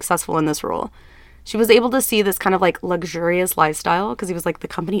really successful in this role. She was able to see this kind of like luxurious lifestyle because he was like the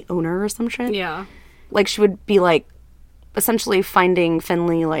company owner or some shit. Yeah. Like she would be like essentially finding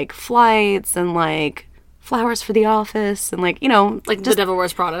Finley like flights and like flowers for the office and like, you know, Like The Devil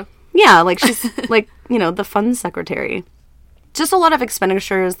Wears Prada. yeah, like she's like, you know, the fun secretary. Just a lot of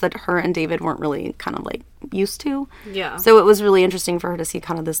expenditures that her and David weren't really kind of like used to. Yeah. So it was really interesting for her to see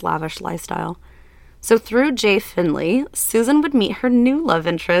kind of this lavish lifestyle. So through Jay Finley, Susan would meet her new love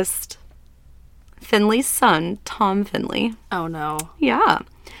interest, Finley's son, Tom Finley. Oh, no. Yeah.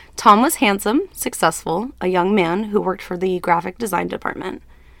 Tom was handsome, successful, a young man who worked for the graphic design department.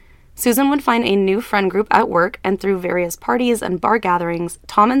 Susan would find a new friend group at work, and through various parties and bar gatherings,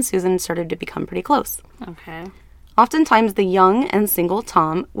 Tom and Susan started to become pretty close. Okay. Oftentimes, the young and single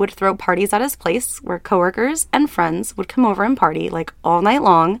Tom would throw parties at his place where coworkers and friends would come over and party like all night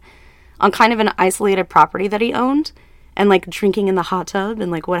long on kind of an isolated property that he owned and like drinking in the hot tub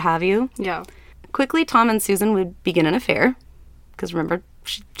and like what have you. Yeah. Quickly, Tom and Susan would begin an affair because remember,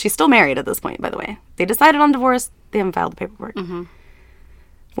 she's still married at this point, by the way. They decided on divorce. They haven't filed the paperwork. Mm-hmm.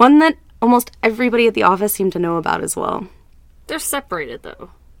 One that almost everybody at the office seemed to know about as well. They're separated,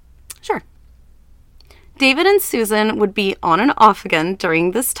 though. Sure. David and Susan would be on and off again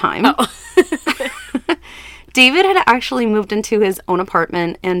during this time. Oh. David had actually moved into his own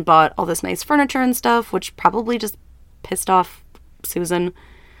apartment and bought all this nice furniture and stuff, which probably just pissed off Susan.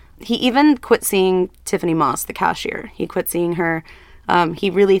 He even quit seeing Tiffany Moss, the cashier. He quit seeing her. He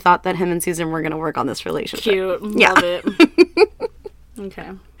really thought that him and Susan were going to work on this relationship. Cute. Yeah. Love it.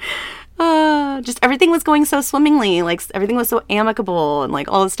 Okay. Just everything was going so swimmingly. Like, everything was so amicable and,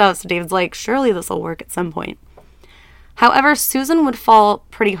 like, all this stuff. So David's like, surely this will work at some point. However, Susan would fall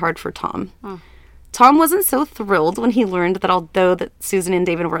pretty hard for Tom. Tom wasn't so thrilled when he learned that although that Susan and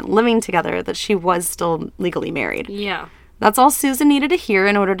David weren't living together, that she was still legally married. Yeah. That's all Susan needed to hear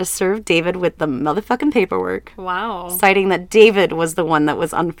in order to serve David with the motherfucking paperwork. Wow. Citing that David was the one that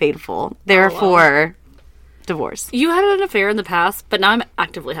was unfaithful. Therefore, divorce. You had an affair in the past, but now I'm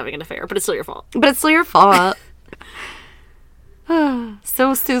actively having an affair, but it's still your fault. But it's still your fault.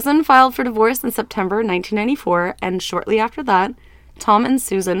 So Susan filed for divorce in September 1994, and shortly after that, Tom and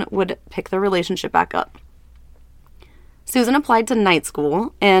Susan would pick their relationship back up. Susan applied to night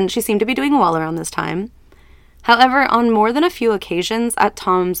school, and she seemed to be doing well around this time. However, on more than a few occasions at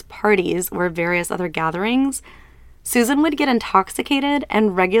Tom's parties or various other gatherings, Susan would get intoxicated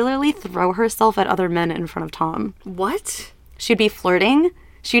and regularly throw herself at other men in front of Tom. What? She'd be flirting.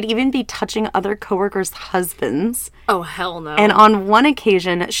 She'd even be touching other coworkers' husbands. Oh, hell no. And on one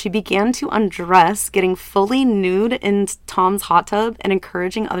occasion, she began to undress, getting fully nude in Tom's hot tub and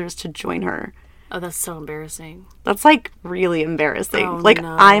encouraging others to join her. Oh, that's so embarrassing. That's, like, really embarrassing. Oh, like,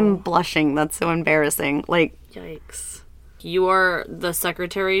 no. I'm blushing. That's so embarrassing. Like, yikes. You are the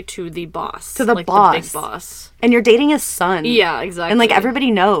secretary to the boss. To the like boss. The big boss. and you're dating his son. Yeah, exactly. And, like,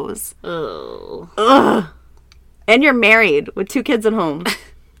 everybody knows. Ugh. Ugh. And you're married with 2 kids at home.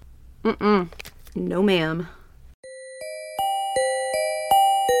 Mm-mm. No, ma'am.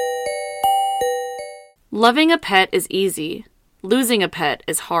 Loving a pet is easy. Losing a pet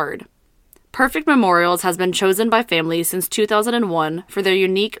is hard. Perfect Memorials has been chosen by families since 2001 for their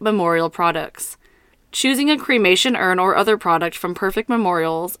unique memorial products. Choosing a cremation urn or other product from Perfect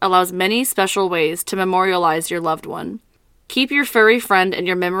Memorials allows many special ways to memorialize your loved one. Keep your furry friend in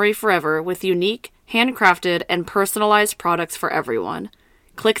your memory forever with unique, handcrafted, and personalized products for everyone.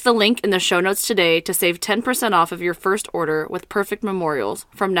 Click the link in the show notes today to save 10% off of your first order with Perfect Memorials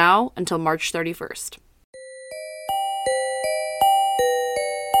from now until March 31st.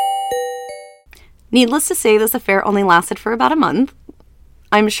 Needless to say, this affair only lasted for about a month.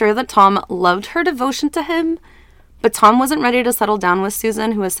 I'm sure that Tom loved her devotion to him, but Tom wasn't ready to settle down with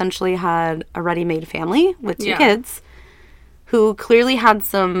Susan, who essentially had a ready-made family with 2 kids, who clearly had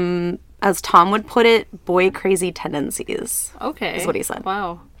some, as Tom would put it, boy-crazy tendencies. Okay. Is what he said.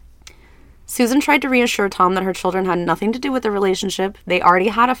 Wow. Susan tried to reassure Tom that her children had nothing to do with the relationship. They already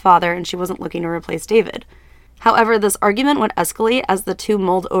had a father, and she wasn't looking to replace David. However, this argument would escalate as the two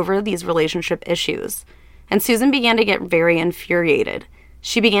mulled over these relationship issues. And Susan began to get very infuriated.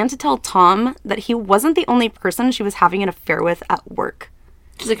 She began to tell Tom that he wasn't the only person she was having an affair with at work.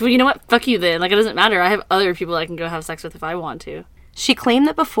 She's like, well, you know what? Fuck you then. Like, it doesn't matter. I have other people I can go have sex with if I want to. She claimed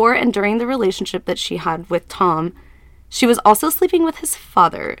that before and during the relationship that she had with Tom, she was also sleeping with his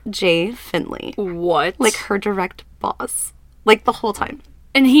father, Jay Finley. What? Like, her direct boss. Like, the whole time.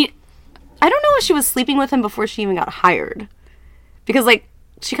 And I don't know if she was sleeping with him before she even got hired. Because, like,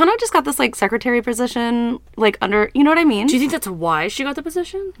 she kind of just got this, like, secretary position, like, under... You know what I mean? do you think that's why she got the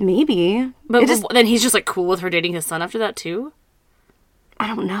position? Maybe. But then he's just, like, cool with her dating his son after that, too? I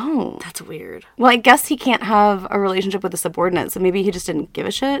don't know. That's weird. Well, I guess he can't have a relationship with a subordinate, so maybe he just didn't give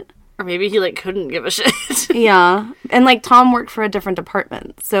a shit. Or maybe he, like, couldn't give a shit. Yeah. And, like, Tom worked for a different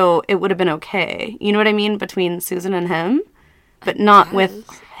department, so it would have been okay. You know what I mean? Between Susan and him. But not with,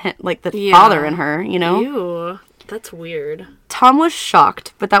 him, like, the father and her, you know? Ew. That's weird. Tom was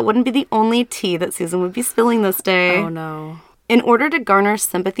shocked, but that wouldn't be the only tea that Susan would be spilling this day. Oh, no. In order to garner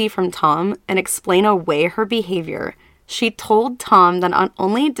sympathy from Tom and explain away her behavior, she told Tom that not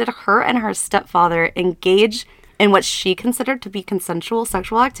only did her and her stepfather engage in what she considered to be consensual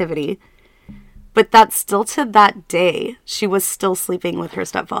sexual activity, but that still to that day, she was still sleeping with her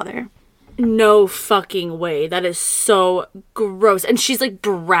stepfather. No fucking way. That is so gross. And she's, like,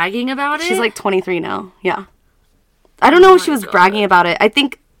 bragging about it? She's, like, 23 now. Yeah. I don't know if she was bragging about it. I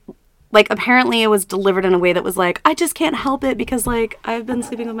think, like, apparently it was delivered in a way that was like, I just can't help it because, like, I've been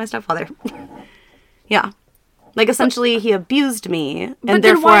sleeping with my stepfather. Yeah. Like, essentially, he abused me, and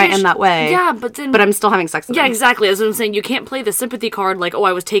therefore I am that way. Yeah, but then... But I'm still having sex with him. Yeah, exactly. That's what I'm saying. You can't play the sympathy card like, oh,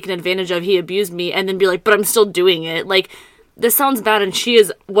 I was taken advantage of, he abused me, and then be like, but I'm still doing it. Like, this sounds bad, and she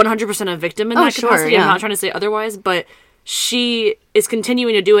is 100% a victim in that capacity. Yeah. I'm not trying to say otherwise, but she is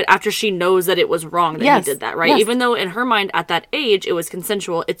continuing to do it after she knows that it was wrong that he did that, right? Yes. Even though in her mind, at that age, it was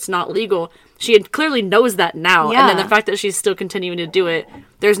consensual, it's not legal. She clearly knows that now, Yeah. and then the fact that she's still continuing to do it,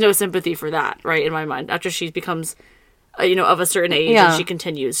 there's no sympathy for that, right, in my mind, after she becomes... of a certain age, and she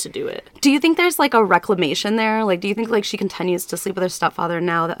continues to do it. Do you think there's, like, a reclamation there? Like, do you think, like, she continues to sleep with her stepfather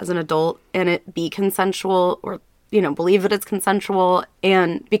now that as an adult and it be consensual or, believe that it's consensual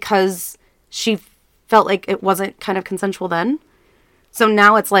and because she felt like it wasn't kind of consensual then? So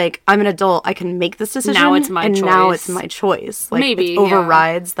now it's like, I'm an adult, I can make this decision. Now it's my choice. And now it's my choice. Like, Maybe, it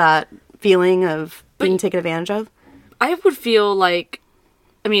overrides that feeling of being taken advantage of. I would feel like,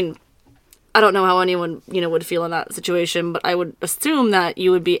 I don't know how anyone, would feel in that situation, but I would assume that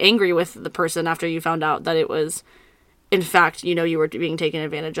you would be angry with the person after you found out that it was, in fact, you were being taken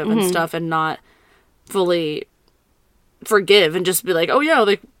advantage of and stuff, and not fully forgive and just be like, oh yeah,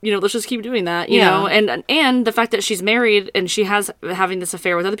 like, let's just keep doing that, you know? And the fact that she's married and she has having this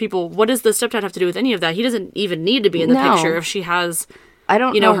affair with other people, what does the stepdad have to do with any of that? He doesn't even need to be in the picture if she has, I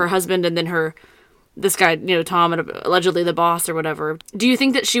don't know. her husband and then this guy, Tom, and allegedly the boss or whatever. Do you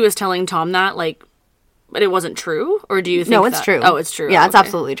think that she was telling Tom that, like, but it wasn't true? Or do you think No, it's true. Oh, it's true. Yeah, okay. it's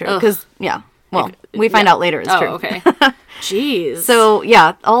absolutely true. Because, well, we find out later it's true. Oh, okay. Jeez. So,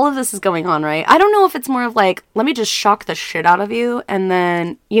 yeah, all of this is going on, right? I don't know if it's more of, like, let me just shock the shit out of you, and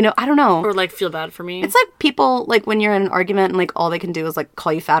then, I don't know. Or, like, feel bad for me. It's like people, like, when you're in an argument and, like, all they can do is, like,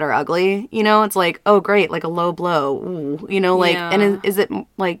 call you fat or ugly, It's like, oh, great, like, a low blow, ooh, like, and is it,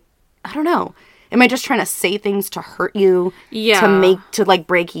 like, I don't know. Am I just trying to say things to hurt you? Yeah. To like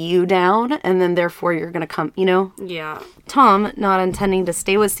break you down, and then therefore you're gonna come, Yeah. Tom, not intending to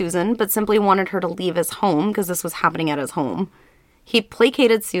stay with Susan, but simply wanted her to leave his home because this was happening at his home. He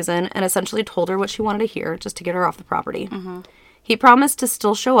placated Susan and essentially told her what she wanted to hear just to get her off the property. Mm-hmm. He promised to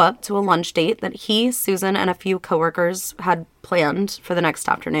still show up to a lunch date that he, Susan, and a few coworkers had planned for the next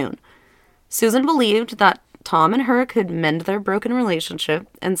afternoon. Susan believed that Tom and her could mend their broken relationship,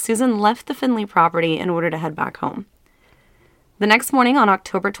 and Susan left the Finley property in order to head back home. The next morning on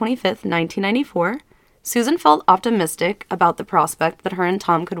October 25th, 1994, Susan felt optimistic about the prospect that her and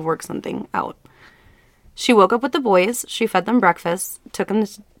Tom could work something out. She woke up with the boys, she fed them breakfast,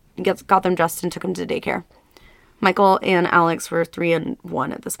 got them dressed, and took them to daycare. Michael and Alex were 3 and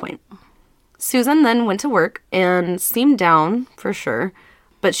 1 at this point. Susan then went to work and seemed down, for sure,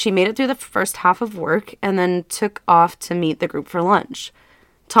 but she made it through the first half of work and then took off to meet the group for lunch.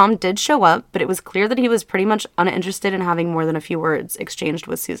 Tom did show up, but it was clear that he was pretty much uninterested in having more than a few words exchanged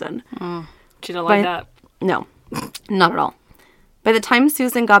with Susan. She didn't like that. No, not at all. By the time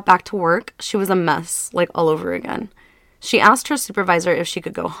Susan got back to work, she was a mess, like all over again. She asked her supervisor if she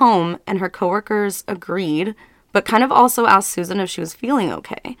could go home, and her coworkers agreed, but kind of also asked Susan if she was feeling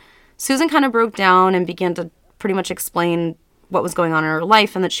okay. Susan kind of broke down and began to pretty much explain what was going on in her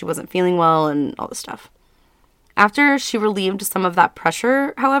life and that she wasn't feeling well and all this stuff. After she relieved some of that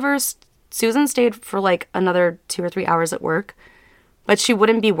pressure, however, Susan stayed for like another 2 or 3 hours at work, but she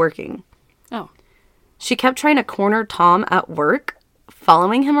wouldn't be working. Oh. She kept trying to corner Tom at work,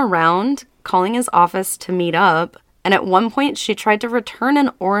 following him around, calling his office to meet up, and at one point she tried to return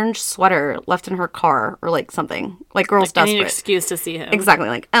an orange sweater left in her car or like something. Like girls Like desperate. any excuse to see him. Exactly.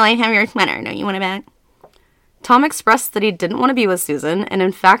 Like, oh, I have your sweater. Don't you want it back? Tom expressed that he didn't want to be with Susan, and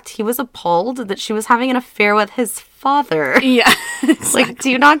in fact, he was appalled that she was having an affair with his father. Yeah. Like, do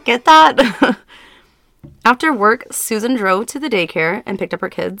you not get that? After work, Susan drove to the daycare and picked up her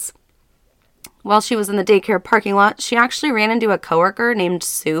kids. While she was in the daycare parking lot, she actually ran into a coworker named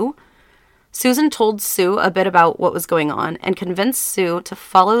Sue. Susan told Sue a bit about what was going on and convinced Sue to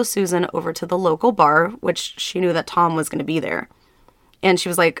follow Susan over to the local bar, which she knew that Tom was going to be there. And she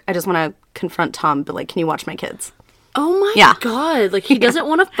was like, I just want to confront Tom, but like, can you watch my kids? Oh my Yeah. God. Like, he doesn't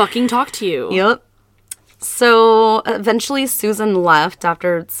want to fucking talk to you. Yep. So eventually Susan left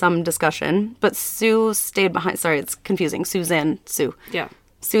after some discussion, but Sue stayed behind. Sorry, it's confusing. Sue. Yeah.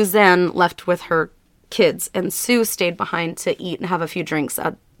 Suzanne left with her kids, and Sue stayed behind to eat and have a few drinks.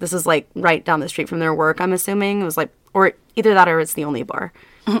 This is like right down the street from their work, I'm assuming. It was like, or either that or it's the only bar.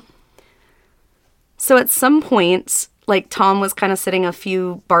 So at some point, like Tom was kind of sitting a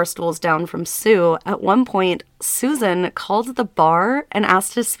few bar stools down from Sue. At one point, Susan called the bar and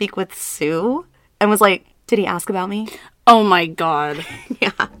asked to speak with Sue and was like, did he ask about me? Oh my God.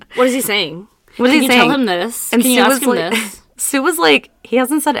 Yeah. What is he saying? What is Can he you saying? tell him this? And Can you Sue ask was him like, this? Sue was like, he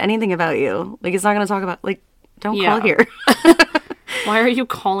hasn't said anything about you. Like, he's not going to talk about, like, don't Yeah. call here. Why are you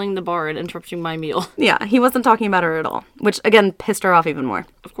calling the bar and interrupting my meal? Yeah, he wasn't talking about her at all, which, again, pissed her off even more.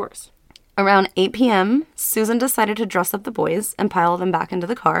 Of course. Around 8 p.m., Susan decided to dress up the boys and pile them back into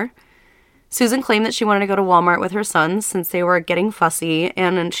the car. Susan claimed that she wanted to go to Walmart with her sons since they were getting fussy,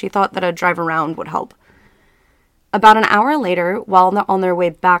 and she thought that a drive around would help. About an hour later, while on their way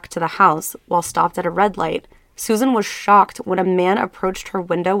back to the house, while stopped at a red light, Susan was shocked when a man approached her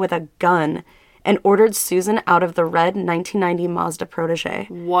window with a gun and ordered Susan out of the red 1990 Mazda Protege.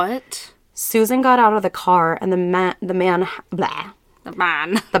 What? Susan got out of the car and the man, The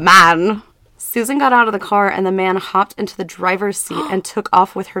man. Susan got out of the car and the man hopped into the driver's seat and took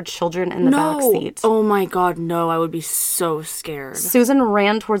off with her children in the back seat. Oh my God, no. I would be so scared. Susan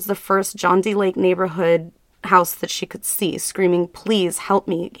ran towards the first John D. Lake neighborhood house that she could see, screaming, please help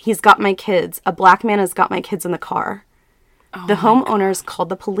me. He's got my kids. A black man has got my kids in the car. The homeowners called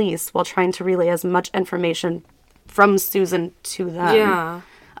the police while trying to relay as much information from Susan to them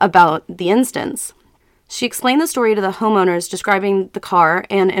about the instance. She explained the story to the homeowners, describing the car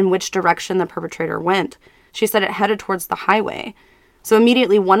and in which direction the perpetrator went. She said it headed towards the highway. So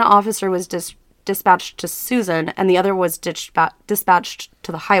immediately one officer was dispatched to Susan and the other was dispatched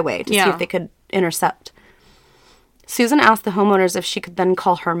to the highway to see if they could intercept. Susan asked the homeowners if she could then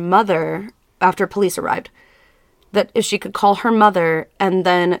call her mother after police arrived. That if she could call her mother, and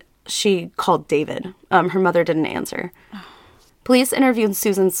then she called David. Her mother didn't answer. Police interviewed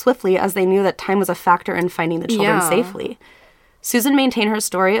Susan swiftly as they knew that time was a factor in finding the children safely. Susan maintained her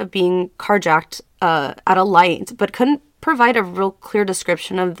story of being carjacked at a light, but couldn't provide a real clear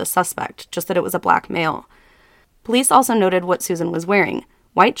description of the suspect, just that it was a black male. Police also noted what Susan was wearing: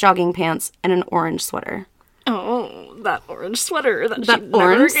 white jogging pants and an orange sweater. Oh, that orange sweater that That she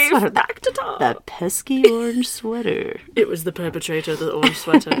never orange gave sweater. back to Tom. That pesky orange sweater. It was the perpetrator, the orange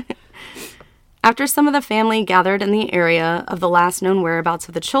sweater. After some of the family gathered in the area of the last known whereabouts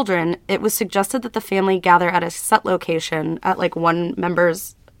of the children, it was suggested that the family gather at a set location at like one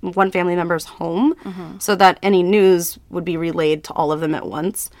family member's home so that any news would be relayed to all of them at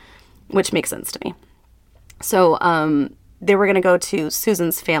once, which makes sense to me. So they were going to go to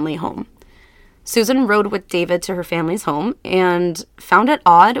Susan's family home. Susan rode with David to her family's home and found it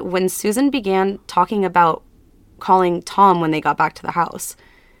odd when Susan began talking about calling Tom when they got back to the house,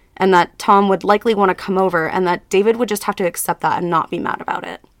 and that Tom would likely want to come over and that David would just have to accept that and not be mad about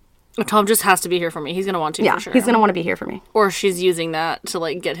it. Tom just has to be here for me. He's going to want to, Yeah, for sure. he's going to want to be here for me. Or she's using that to,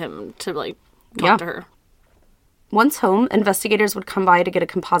 like, get him to, like, talk to her. Once home, investigators would come by to get a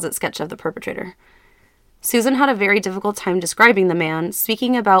composite sketch of the perpetrator. Susan had a very difficult time describing the man,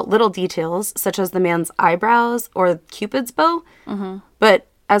 speaking about little details, such as the man's eyebrows or Cupid's bow. But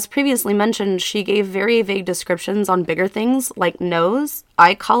as previously mentioned, she gave very vague descriptions on bigger things like nose,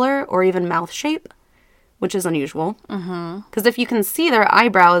 eye color, or even mouth shape, which is unusual. Because if you can see their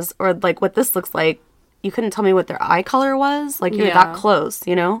eyebrows or like what this looks like, you couldn't tell me what their eye color was. Like, you're that close,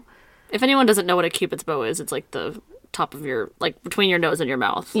 you know? If anyone doesn't know what a Cupid's bow is, it's like the top of your, like, between your nose and your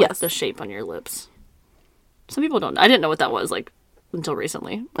mouth. Like Yes. the shape on your lips. Some people don't. I didn't know what that was, like, until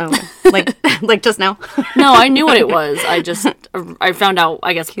recently. Oh, like just now. No, I knew what it was. I found out,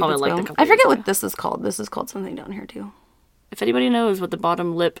 I guess, probably Cupid's like bow. a couple I forget years what ago. this is called. This is called something down here too. If anybody knows what the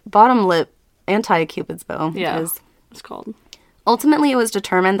bottom lip, Bottom lip anti-Cupid's bow is. it's called. Ultimately, it was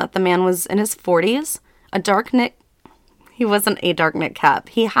determined that the man was in his 40s, a dark knit. He wasn't a dark knit cap.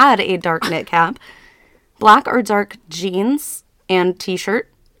 He had a dark knit cap, black or dark jeans and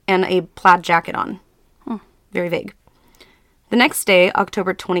t-shirt, and a plaid jacket on. Very vague. The next day,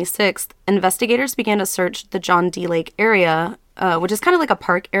 October 26th, investigators began to search the John D. Lake area, which is kind of like a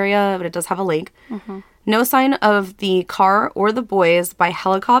park area, but it does have a lake. No sign of the car or the boys by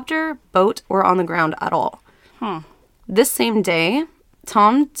helicopter, boat, or on the ground at all. This same day,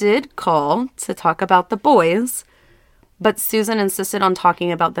 Tom did call to talk about the boys, but Susan insisted on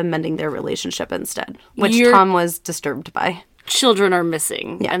talking about them mending their relationship instead, which Tom was disturbed by. Children are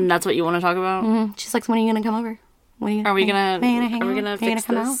missing, and that's what you want to talk about? She's like, when are you going to come over? Are we gonna fix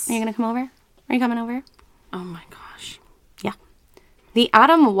come this? Are you going to come over? Are you coming over? Oh my gosh. Yeah. The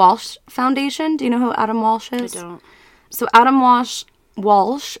Adam Walsh Foundation. Do you know who Adam Walsh is? I don't. So Adam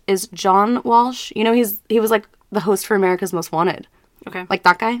Walsh is John Walsh. You know, he was like the host for America's Most Wanted. Okay. Like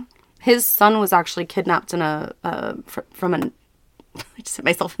that guy. His son was actually kidnapped in from an. I just hit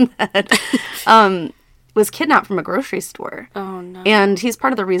myself in the head. Was kidnapped from a grocery store. Oh no. And he's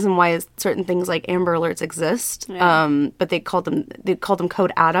part of the reason why certain things like Amber Alerts exist. Yeah. But they called them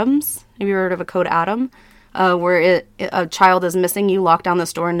Code Adams. Have you heard of a Code Adam? Where a child is missing, you lock down the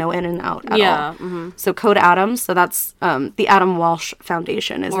store, no in and out at all. Mm-hmm. So Code Adams. So that's the Adam Walsh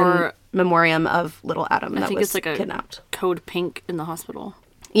Foundation is in memoriam of little Adam that was kidnapped. Code Pink in the hospital.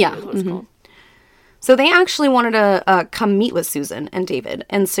 Yeah. That's what it's called. So they actually wanted to come meet with Susan and David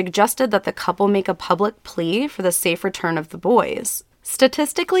and suggested that the couple make a public plea for the safe return of the boys.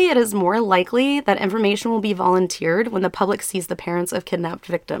 Statistically, it is more likely that information will be volunteered when the public sees the parents of kidnapped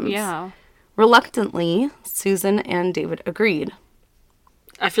victims. Yeah. Reluctantly, Susan and David agreed.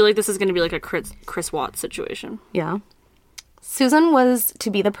 I feel like this is going to be like a Chris Watts situation. Yeah. Susan was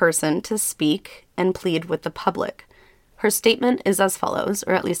to be the person to speak and plead with the public. Her statement is as follows,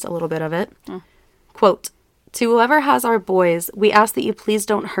 or at least a little bit of it. Quote, "To whoever has our boys, we ask that you please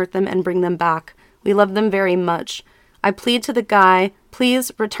don't hurt them and bring them back. We love them very much. I plead to the guy, please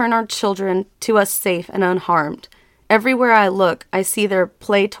return our children to us safe and unharmed. Everywhere I look, I see their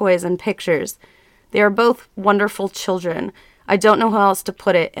play toys and pictures. They are both wonderful children. I don't know how else to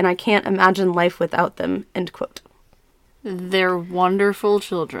put it, and I can't imagine life without them." End quote. They're wonderful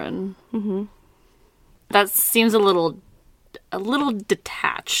children. Mm-hmm. That seems a little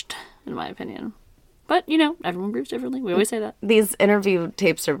detached, in my opinion. But, you know, everyone grieves differently. We always say that. These interview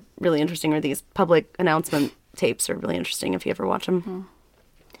tapes are really interesting, or these public announcement tapes are really interesting if you ever watch them.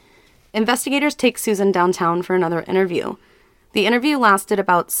 Investigators take Susan downtown for another interview. The interview lasted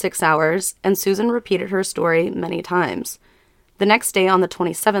about 6 hours, and Susan repeated her story many times. The next day, on the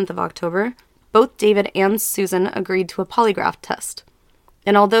 27th of October, both David and Susan agreed to a polygraph test.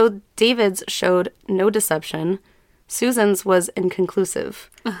 And although David's showed no deception, Susan's was inconclusive.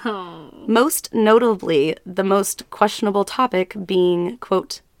 Most notably, the most questionable topic being,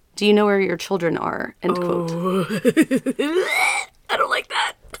 quote, "Do you know where your children are?" End quote. I don't like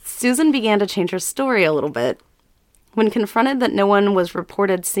that. Susan began to change her story a little bit. When confronted that no one was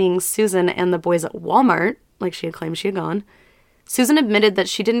reported seeing Susan and the boys at Walmart, like she had claimed she had gone, Susan admitted that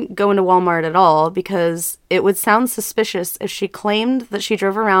she didn't go into Walmart at all because it would sound suspicious if she claimed that she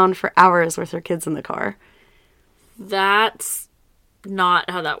drove around for hours with her kids in the car. That's not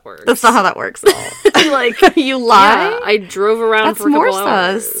how that works. That's not how that works at all. Like, you lie? Yeah, I drove around That's for a couple more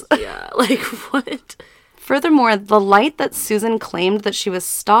hours. sus. Yeah, like, what? Furthermore, the light that Susan claimed that she was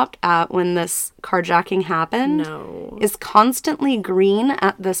stopped at when this carjacking happened is constantly green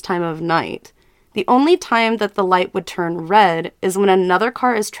at this time of night. The only time that the light would turn red is when another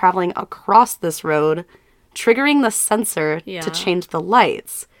car is traveling across this road, triggering the sensor to change the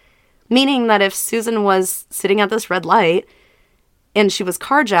lights. Meaning that if Susan was sitting at this red light and she was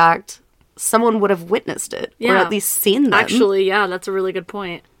carjacked, someone would have witnessed it or at least seen them. Actually, yeah, that's a really good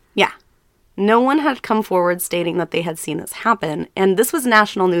point. Yeah. No one had come forward stating that they had seen this happen, and this was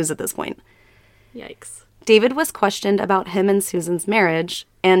national news at this point. Yikes. David was questioned about him and Susan's marriage,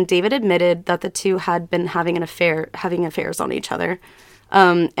 and David admitted that the two had been having affairs on each other.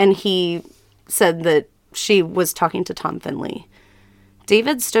 And he said that she was talking to Tom Finley.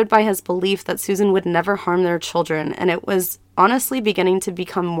 David stood by his belief that Susan would never harm their children, and it was honestly beginning to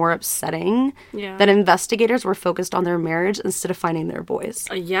become more upsetting that investigators were focused on their marriage instead of finding their boys.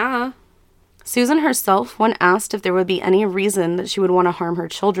 Yeah. Susan herself, when asked if there would be any reason that she would want to harm her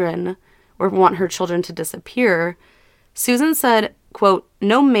children or want her children to disappear, Susan said, quote,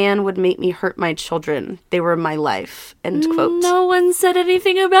 "No man would make me hurt my children. They were my life," end quote. No one said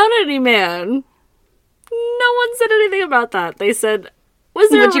anything about any man. No one said anything about that. They said, was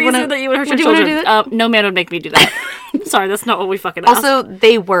there a reason that you would hurt your children? No man would make me do that. Sorry, that's not what we fucking asked. Also,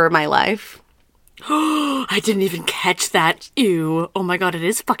 they were my life. I didn't even catch that. Ew. Oh my god, it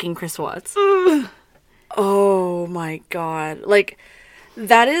is fucking Chris Watts. Oh my god. Like,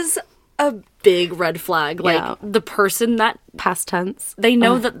 that is a big red flag. Like, the person that... Past tense. They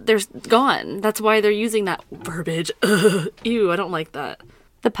know that they're gone. That's why they're using that verbiage. Ew, I don't like that.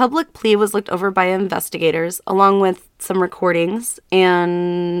 The public plea was looked over by investigators, along with some recordings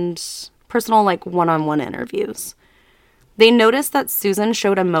and personal, like, one-on-one interviews. They noticed that Susan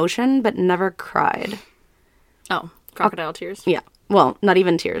showed emotion, but never cried. Oh, crocodile tears? Yeah. Well, not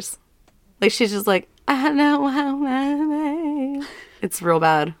even tears. Like, she's just like, I know how my... It's real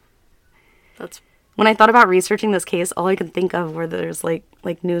bad. That's... When I thought about researching this case, all I could think of were there's, like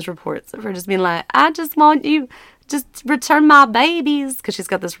news reports of her just being like, I just want you... Just return my babies, because she's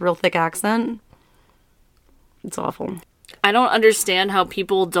got this real thick accent. It's awful. I don't understand how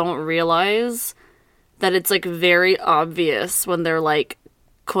people don't realize that it's, like, very obvious when they're, like,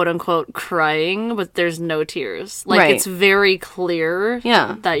 quote-unquote crying, but there's no tears. Like, right. It's very clear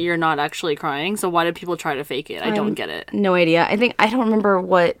Yeah. that you're not actually crying, so why do people try to fake it? I don't get it. No idea. I don't remember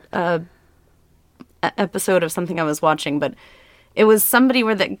what episode of something I was watching, but... It was somebody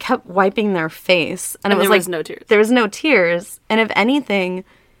where that kept wiping their face. And it was there like... was no tears. There was no tears. And if anything,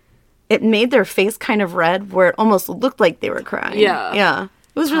 it made their face kind of red where it almost looked like they were crying. Yeah. Yeah.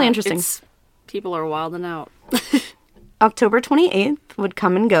 It was really interesting. People are wilding out. October 28th would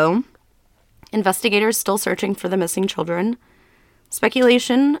come and go. Investigators still searching for the missing children.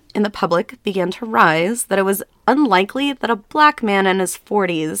 Speculation in the public began to rise that it was unlikely that a black man in his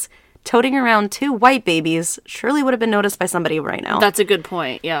 40s... toting around 2 white babies surely would have been noticed by somebody right now. That's a good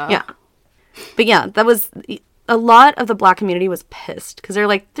point, yeah. Yeah. But yeah, that was... A lot of the black community was pissed because they're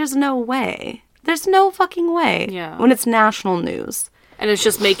like, there's no way. There's no fucking way. Yeah. When it's national news. And it's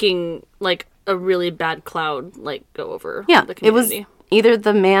just making, like, a really bad cloud, like, go over the community. It was either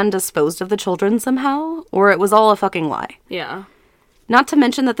the man disposed of the children somehow, or it was all a fucking lie. Yeah. Not to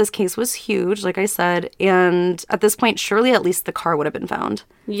mention that this case was huge, like I said, and at this point, surely at least the car would have been found.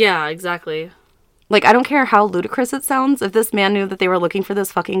 Yeah, exactly. Like, I don't care how ludicrous it sounds. If this man knew that they were looking for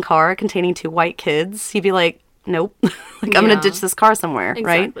this fucking car containing 2 white kids, he'd be like, nope. Like, I'm going to ditch this car somewhere,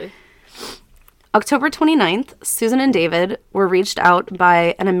 exactly. Right? October 29th, Susan and David were reached out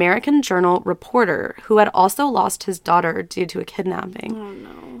by an American Journal reporter who had also lost his daughter due to a kidnapping. Oh,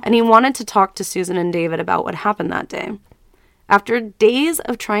 no. And he wanted to talk to Susan and David about what happened that day. After days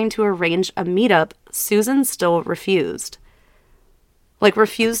of trying to arrange a meetup, Susan still refused. Like,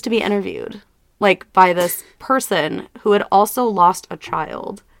 refused to be interviewed. Like, by this person who had also lost a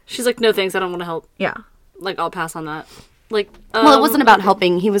child. She's like, no thanks, I don't want to help. Yeah. Like, I'll pass on that. Like, well, it wasn't about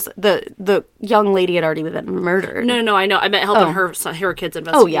helping. He was, the young lady had already been murdered. No, I know. I meant helping her kid's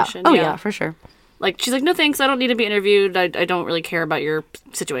investigation. Oh, yeah, for sure. Like, she's like, no thanks, I don't need to be interviewed. I don't really care about your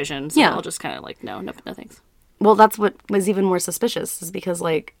situation. So I'll just kind of like, no thanks. Well, that's what was even more suspicious, is because,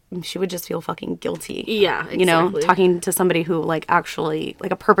 like, she would just feel fucking guilty. Yeah, exactly. You know, talking to somebody who, like, actually,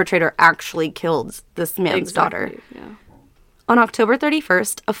 like, a perpetrator actually killed this man's daughter. Yeah. On October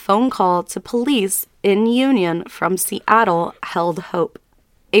 31st, a phone call to police in Union from Seattle held hope.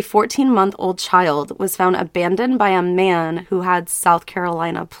 A 14-month-old child was found abandoned by a man who had South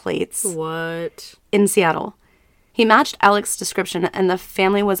Carolina plates. What? In Seattle. He matched Alex's description, and the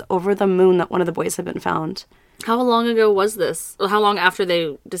family was over the moon that one of the boys had been found. How long ago was this? How long after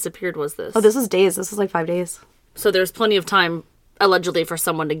they disappeared was this? Oh, this was days. This was like 5 days. So there's plenty of time, allegedly, for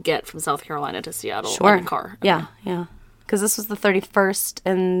someone to get from South Carolina to Seattle in a car. Okay. Yeah. Because this was the 31st,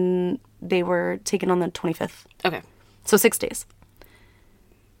 and they were taken on the 25th. Okay. So 6 days.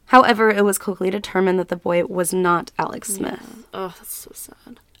 However, it was quickly determined that the boy was not Alex Smith. Oh, that's so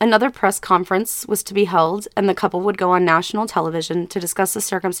sad. Another press conference was to be held, and the couple would go on national television to discuss the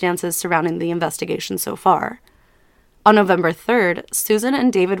circumstances surrounding the investigation so far. On November 3rd, Susan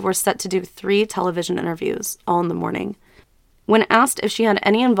and David were set to do 3 television interviews, all in the morning. When asked if she had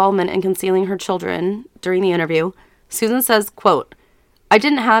any involvement in concealing her children during the interview, Susan says, quote, "I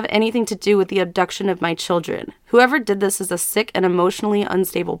didn't have anything to do with the abduction of my children. Whoever did this is a sick and emotionally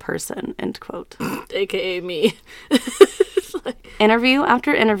unstable person," end quote. AKA me. Interview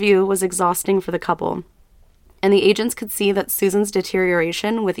after interview was exhausting for the couple, and the agents could see that Susan's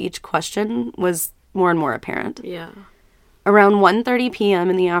deterioration with each question was more and more apparent. Yeah. Around 1:30 p.m.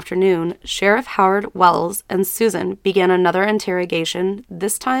 in the afternoon, Sheriff Howard Wells and Susan began another interrogation,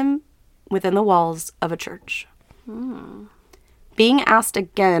 this time within the walls of a church. Being asked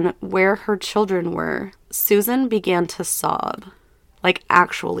again where her children were, Susan began to sob. Like,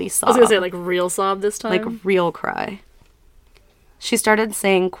 actually sob. I was gonna say, like, real sob this time. Like, real cry. She started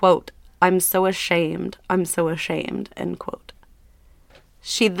saying, quote, I'm so ashamed, end quote.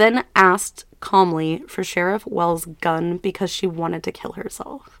 She then asked calmly for Sheriff Wells' gun because she wanted to kill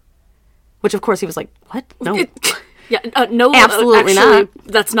herself. Which, of course, he was like, what? No. Yeah, no. Absolutely actually, not.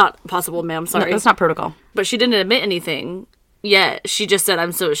 That's not possible, ma'am. Sorry. No, that's not protocol. But she didn't admit anything yet. She just said,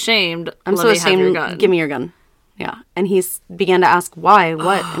 I'm so ashamed. I'm Let so me have your ashamed. gun. Give me your gun. Yeah. And he began to ask why,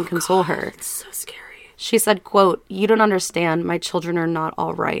 what, and console her. It's so scary. She said, quote, you don't understand. My children are not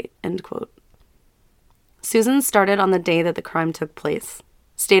all right, end quote. Susan started on the day that the crime took place,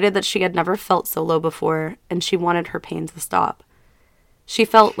 stated that she had never felt so low before, and she wanted her pain to stop. She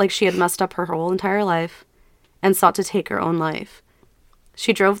felt like she had messed up her whole entire life and sought to take her own life.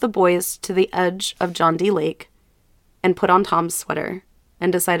 She drove the boys to the edge of John D. Lake and put on Tom's sweater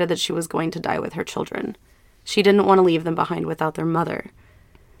and decided that she was going to die with her children. She didn't want to leave them behind without their mother.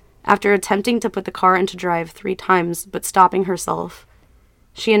 After attempting to put the car into drive 3 times but stopping herself,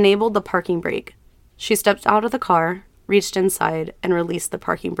 she enabled the parking brake. She stepped out of the car, reached inside, and released the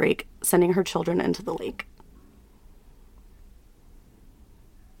parking brake, sending her children into the lake.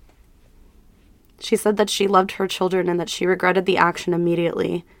 She said that she loved her children and that she regretted the action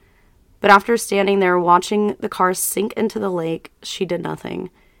immediately. But after standing there watching the car sink into the lake, she did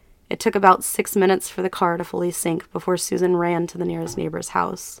nothing. It took about 6 minutes for the car to fully sink before Susan ran to the nearest neighbor's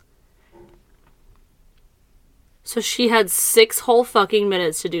house. So she had 6 whole fucking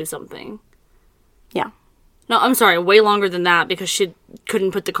minutes to do something. Yeah. No, I'm sorry, way longer than that because she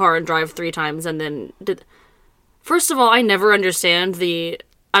couldn't put the car in drive 3 times and then did... First of all, I never understand the...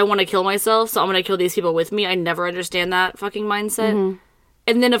 I want to kill myself, so I'm going to kill these people with me. I never understand that fucking mindset. Mm-hmm.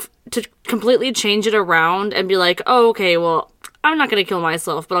 And then to completely change it around and be like, oh, okay, well, I'm not going to kill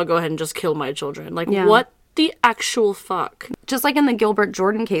myself, but I'll go ahead and just kill my children. Like, what the actual fuck? Just like in the Gilbert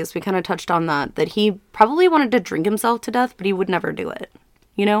Jordan case, we kind of touched on that he probably wanted to drink himself to death, but he would never do it.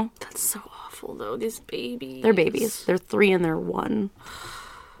 You know? That's so awful, though. These babies. They're babies. They're 3 and they're 1.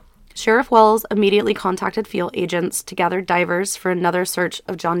 Sheriff Wells immediately contacted field agents to gather divers for another search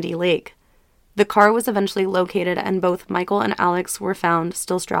of John D. Lake. The car was eventually located and both Michael and Alex were found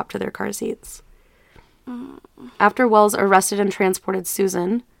still strapped to their car seats. After Wells arrested and transported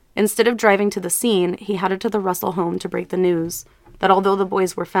Susan, instead of driving to the scene, he headed to the Russell home to break the news that although the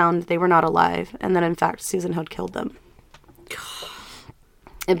boys were found, they were not alive, and that in fact Susan had killed them.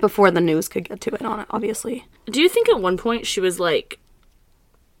 And before the news could get to it on it, obviously. Do you think at one point she was like,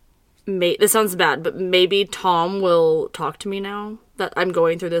 this sounds bad, but maybe Tom will talk to me now that I'm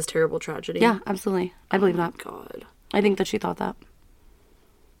going through this terrible tragedy? Yeah, absolutely. I believe that. God. I think that she thought that.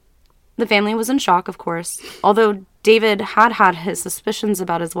 The family was in shock, of course. Although David had his suspicions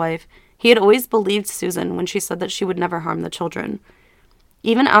about his wife, he had always believed Susan when she said that she would never harm the children.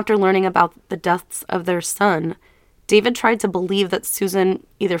 Even after learning about the deaths of their son, David tried to believe that Susan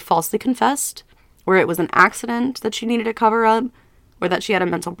either falsely confessed, or it was an accident that she needed to cover up, or that she had a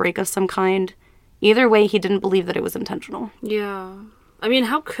mental break of some kind. Either way, he didn't believe that it was intentional. Yeah. I mean,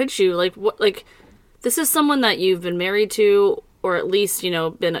 how could you? Like, what? Like, this is someone that you've been married to, or at least,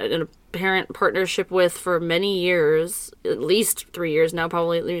 been in a parent partnership with for many years, at least 3 years now,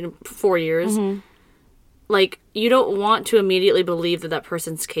 probably 4 years. Mm-hmm. Like, you don't want to immediately believe that that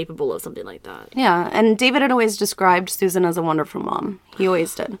person's capable of something like that. Yeah, and David had always described Susan as a wonderful mom. He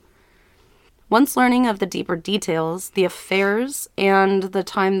always did. Once learning of the deeper details, the affairs, and the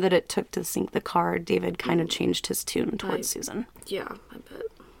time that it took to sink the car, David kind of changed his tune towards Susan. Yeah, I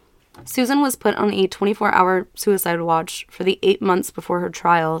bet. Susan was put on a 24-hour suicide watch for the 8 months before her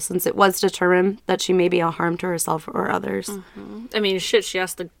trial, since it was determined that she may be a harm to herself or others. Mm-hmm. I mean, shit, she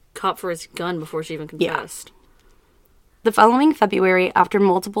asked the cop for his gun before she even confessed. Yeah. The following February, after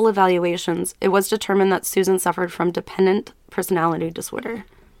multiple evaluations, it was determined that Susan suffered from dependent personality disorder.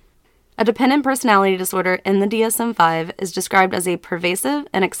 A dependent personality disorder in the DSM-5 is described as a pervasive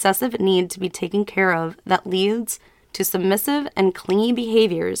and excessive need to be taken care of that leads to submissive and clingy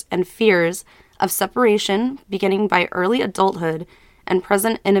behaviors and fears of separation beginning by early adulthood and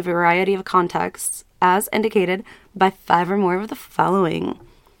present in a variety of contexts, as indicated by 5 or more of the following.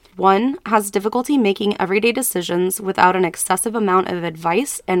 1. Has difficulty making everyday decisions without an excessive amount of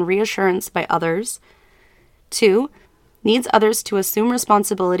advice and reassurance by others. 2. Needs others to assume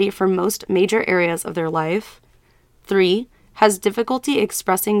responsibility for most major areas of their life. 3. Has difficulty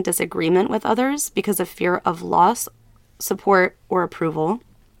expressing disagreement with others because of fear of loss, support, or approval.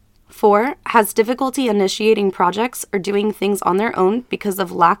 4, has difficulty initiating projects or doing things on their own because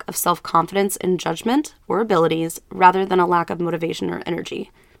of lack of self-confidence in judgment or abilities rather than a lack of motivation or energy.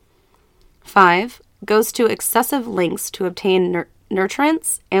 5, goes to excessive lengths to obtain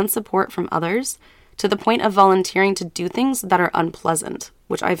nurturance and support from others to the point of volunteering to do things that are unpleasant,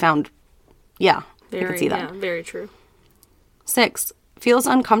 which I found, I could see that. Yeah, very true. 6, feels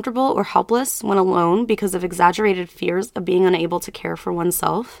uncomfortable or helpless when alone because of exaggerated fears of being unable to care for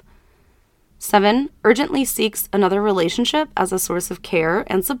oneself. 7, urgently seeks another relationship as a source of care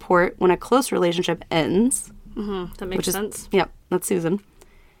and support when a close relationship ends. That makes sense. Yep, that's Susan.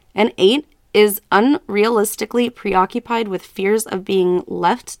 And 8, is unrealistically preoccupied with fears of being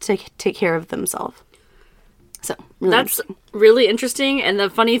left to take care of themselves. So, That's really interesting. And the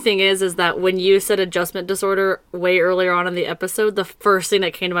funny thing is that when you said adjustment disorder way earlier on in the episode, the first thing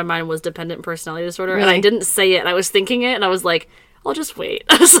that came to my mind was dependent personality disorder. Really? And I didn't say it. And I was thinking it, and I was like, I'll just wait.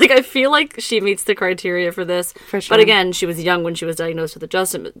 I was like, I feel like she meets the criteria for this. For sure. But again, she was young when she was diagnosed with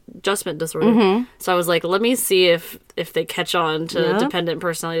adjustment disorder. So I was like, let me see if they catch on to dependent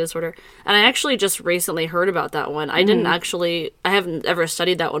personality disorder. And I actually just recently heard about that one. I haven't ever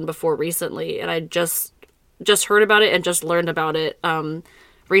studied that one before recently. And I just heard about it and just learned about it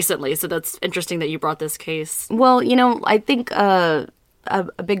recently. So that's interesting that you brought this case. Well, I think a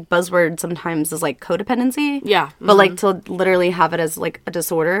big buzzword sometimes is like codependency. Yeah. But like to literally have it as like a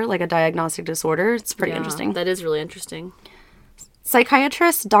disorder, like a diagnostic disorder, it's pretty interesting. That is really interesting.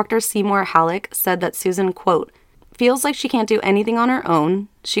 Psychiatrist Dr. Seymour Halleck said that Susan, quote, feels like she can't do anything on her own.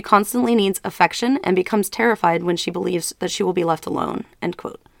 She constantly needs affection and becomes terrified when she believes that she will be left alone, end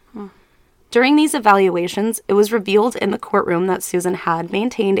quote. During these evaluations, it was revealed in the courtroom that Susan had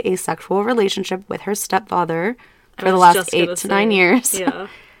maintained a sexual relationship with her stepfather for the last 8 to 9 years. Yeah.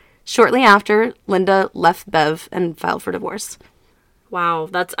 Shortly after, Linda left Bev and filed for divorce. Wow.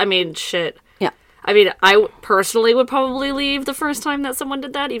 Shit. Yeah. I personally would probably leave the first time that someone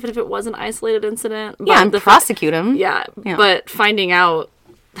did that, even if it was an isolated incident. But and prosecute him. Yeah. But finding out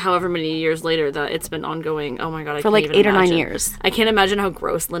however many years later that it's been ongoing, oh my God, I for can't like even 8 or 9 imagine. years. I can't imagine how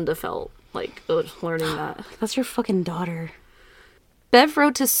gross Linda felt, learning that. That's your fucking daughter. Bev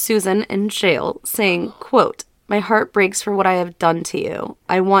wrote to Susan in jail saying, quote, my heart breaks for what I have done to you.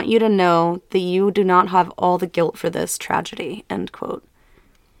 I want you to know that you do not have all the guilt for this tragedy, end quote.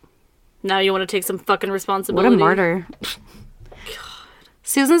 Now you want to take some fucking responsibility? What a martyr. God.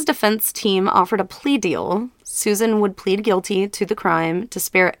 Susan's defense team offered a plea deal. Susan would plead guilty to the crime to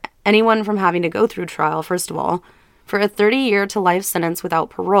spare anyone from having to go through trial, first of all, for a 30-year to life sentence without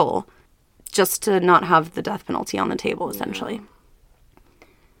parole, just to not have the death penalty on the table, essentially. Yeah.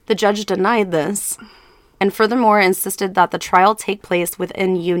 The judge denied this, and furthermore insisted that the trial take place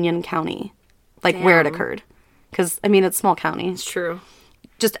within Union County, where it occurred. Because, it's small county. It's true.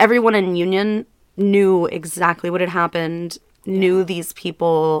 Just everyone in Union knew exactly what had happened, knew these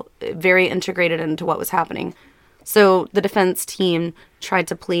people, very integrated into what was happening. So the defense team tried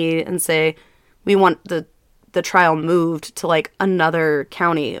to plead and say, we want the trial moved to, another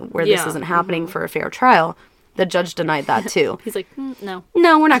county where this isn't happening for a fair trial. The judge denied that, too. He's like, no.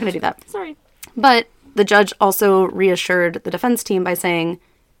 No, we're not going to do that. Sorry. But the judge also reassured the defense team by saying,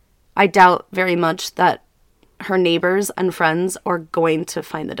 I doubt very much that her neighbors and friends are going to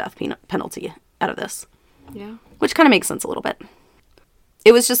find the death penalty out of this. Yeah. Which kind of makes sense a little bit.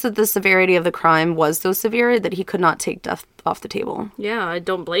 It was just that the severity of the crime was so severe that he could not take death off the table. Yeah, I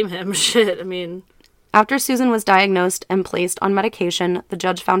don't blame him. Shit, After Susan was diagnosed and placed on medication, the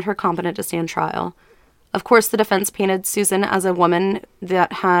judge found her competent to stand trial. Of course, the defense painted Susan as a woman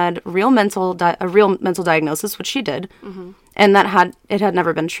that had a real mental diagnosis, which she did, and that it had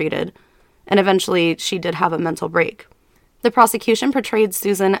never been treated. And eventually, she did have a mental break. The prosecution portrayed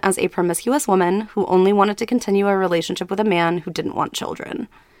Susan as a promiscuous woman who only wanted to continue a relationship with a man who didn't want children.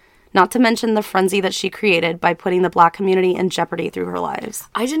 Not to mention the frenzy that she created by putting the Black community in jeopardy through her lives.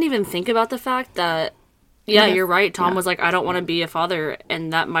 I didn't even think about the fact that, you're right. Tom was like, I don't want to be a father.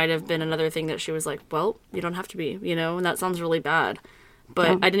 And that might have been another thing that she was like, well, you don't have to be, and that sounds really bad. But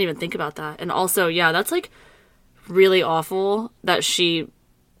I didn't even think about that. And also, that's really awful that she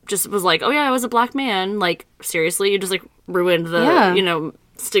just was like, oh yeah, I was a Black man. Seriously, you just ruined the,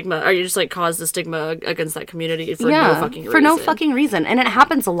 stigma, or you just caused the stigma against that community for no fucking reason. For no fucking reason. And it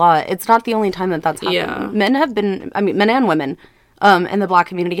happens a lot. It's not the only time that's happened. Yeah. Men and women in the Black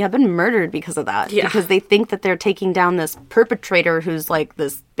community have been murdered because of that. Yeah. Because they think that they're taking down this perpetrator who's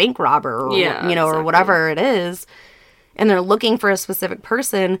this bank robber or, exactly. or whatever it is. And they're looking for a specific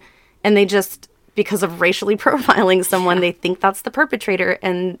person, and they just, because of racially profiling someone, they think that's the perpetrator,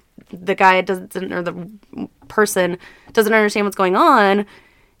 and the guy doesn't, or the person doesn't understand what's going on.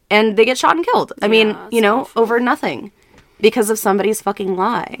 And they get shot and killed. I mean, it's you know, awful. over nothing. Because of somebody's fucking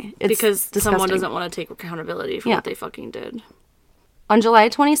lie. It's Because someone disgusting. doesn't want to take accountability for what they fucking did. On July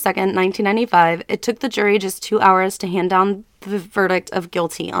 22nd, 1995, it took the jury just 2 hours to hand down the verdict of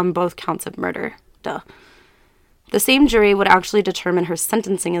guilty on both counts of murder. Duh. The same jury would actually determine her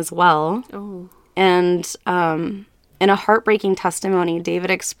sentencing as well. Oh. And in a heartbreaking testimony, David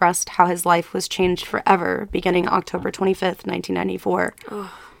expressed how his life was changed forever beginning October 25th, 1994.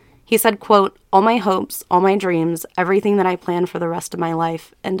 He said, quote, "All my hopes, all my dreams, everything that I planned for the rest of my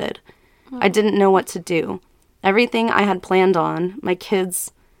life ended. I didn't know what to do. Everything I had planned on, my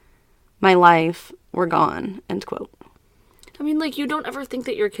kids, my life, were gone," end quote. I mean, like, you don't ever think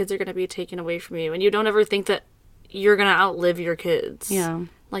that your kids are going to be taken away from you, and you don't ever think that you're going to outlive your kids. Yeah.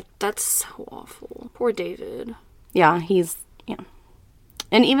 Like, that's so awful. Poor David. Yeah,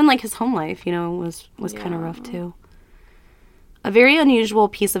 and even like his home life, you know, was kind of rough too. A very unusual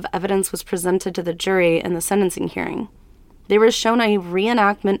piece of evidence was presented to the jury in the sentencing hearing. They were shown a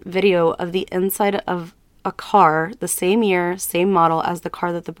reenactment video of the inside of a car the same year, same model as the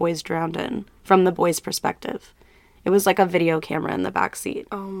car that the boys drowned in, from the boys' perspective. It was like a video camera in the back seat.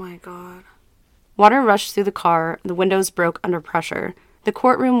 Oh my god. Water rushed through the car, the windows broke under pressure. The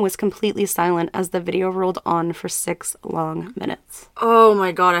courtroom was completely silent as the video rolled on for 6 long minutes. Oh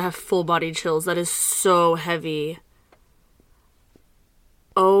my god, I have full body chills. That is so heavy.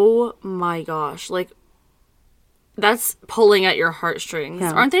 Oh my gosh. Like, that's pulling at your heartstrings.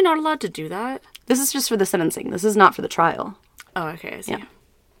 Yeah. Aren't they not allowed to do that? This is just for the sentencing. This is not for the trial. Oh, okay, I see. Yeah.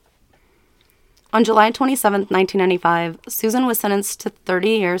 On July 27th, 1995, Susan was sentenced to 30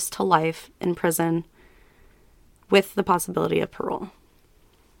 years to life in prison with the possibility of parole.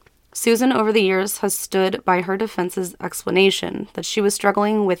 Susan, over the years, has stood by her defense's explanation that she was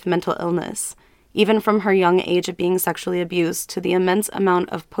struggling with mental illness, even from her young age of being sexually abused to the immense amount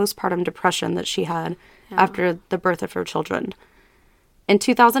of postpartum depression that she had after the birth of her children. In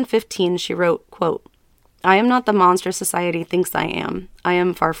 2015, she wrote, quote, "I am not the monster society thinks I am. I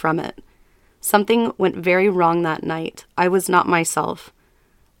am far from it. Something went very wrong that night. I was not myself.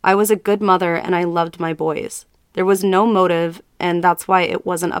 I was a good mother and I loved my boys. There was no motive, and that's why it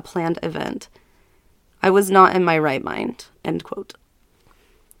wasn't a planned event. I was not in my right mind," end quote.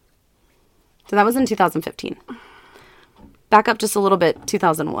 So that was in 2015. Back up just a little bit,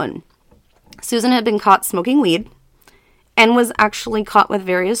 2001. Susan had been caught smoking weed and was actually caught with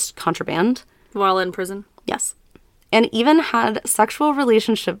various contraband. While in prison? Yes. And even had sexual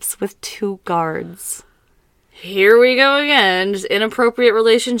relationships with 2 guards. Here we go again. Just inappropriate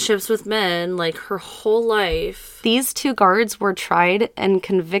relationships with men, like, her whole life. These 2 guards were tried and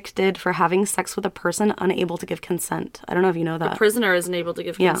convicted for having sex with a person unable to give consent. I don't know if you know that. A prisoner isn't able to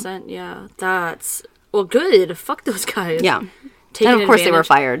give Yeah. consent. Yeah, that's... Well, good. Fuck those guys. Yeah. Taking And of course they were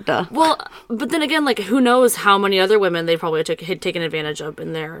advantage- fired, duh. Well, but then again, like, who knows how many other women they probably had taken advantage of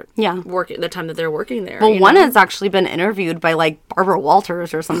in their the time that they're working there. Well, you one know? has actually been interviewed by, like, Barbara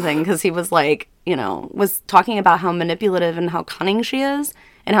Walters or something, because he was, like, you know, was talking about how manipulative and how cunning she is,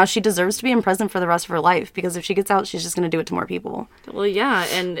 and how she deserves to be in prison for the rest of her life, because if she gets out, she's just going to do it to more people. Well, yeah,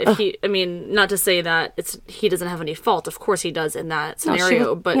 and if I mean, not to say that he doesn't have any fault. Of course he does in that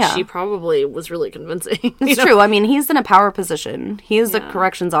scenario, but yeah. she probably was really convincing. It's true. I mean, he's in a power position. He is the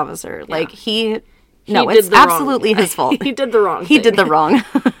corrections officer. Like, no, did it's the wrong- absolutely his fault. He did the wrong He thing. did the wrong.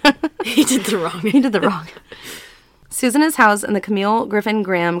 He did the wrong. He did the wrong. Susan is housed in the Camille Griffin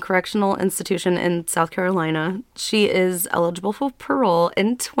Graham Correctional Institution in South Carolina. She is eligible for parole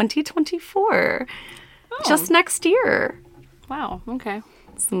in 2024. Just next year. Wow, okay.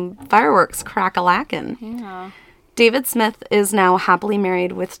 Some fireworks crack-a-lackin'. Yeah. David Smith is now happily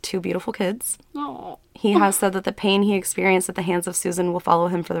married with 2 beautiful kids. Oh. He has said that the pain he experienced at the hands of Susan will follow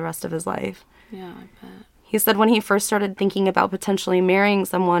him for the rest of his life. Yeah, I bet. He said when he first started thinking about potentially marrying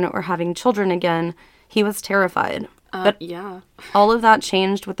someone or having children again, he was terrified. But yeah. all of that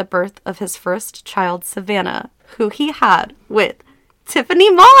changed with the birth of his first child, Savannah, who he had with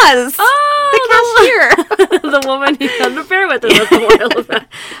Tiffany Moss, the cashier. The woman he had an affair with in the while of that.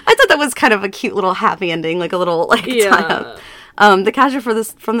 I thought that was kind of a cute little happy ending, like a little tie up. The cashier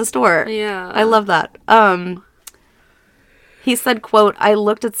from the store. Yeah. I love that. He said, quote, "I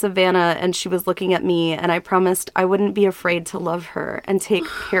looked at Savannah and she was looking at me, and I promised I wouldn't be afraid to love her and take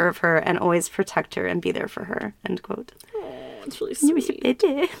care of her and always protect her and be there for her," end quote. Oh, it's really sweet.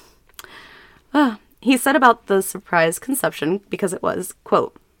 He said about the surprise conception, because it was,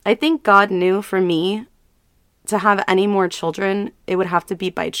 quote, "I think God knew for me to have any more children, it would have to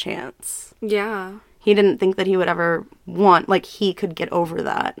be by chance." Yeah. He didn't think that he would ever want, like, he could get over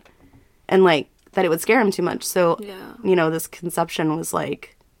that. And, like, that it would scare him too much. So, Yeah. you know, this conception was,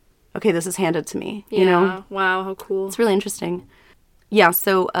 like, okay, this is handed to me, you know? Wow, how cool. It's really interesting. Yeah,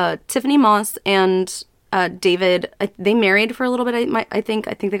 so Tiffany Moss and David, they married for a little bit, I think.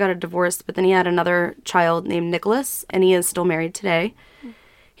 I think they got a divorce, but then he had another child named Nicholas, and he is still married today.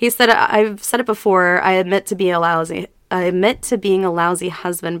 He said, I've said it before, I admit to being a lousy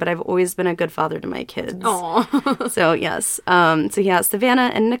husband, but I've always been a good father to my kids. Aw. So, yes. So he has Savannah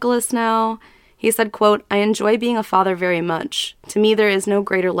and Nicholas now. He said, quote, I enjoy being a father very much. To me, there is no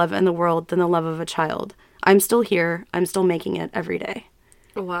greater love in the world than the love of a child. I'm still here. I'm still making it every day.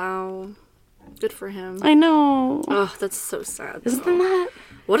 Wow. Good for him. I know. Oh, that's so sad. Isn't that?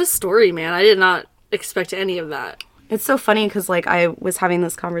 What a story, man. I did not expect any of that. It's so funny because, like, I was having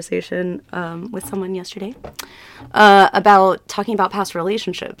this conversation with someone yesterday about talking about past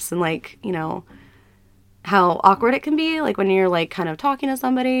relationships and, like, you know, how awkward it can be, like, when you're, like, kind of talking to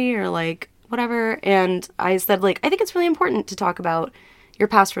somebody or, like, whatever. And I said, like, I think it's really important to talk about your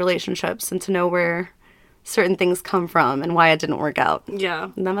past relationships and to know where certain things come from and why it didn't work out. Yeah.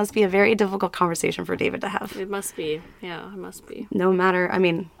 And that must be a very difficult conversation for David to have. It must be. Yeah, it must be. No matter, I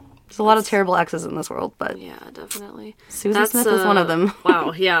mean... There's a lot of terrible exes in this world, but... Yeah, definitely. Susan Smith is one of them.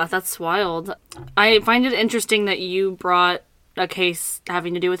 Wow, yeah, that's wild. I find it interesting that you brought a case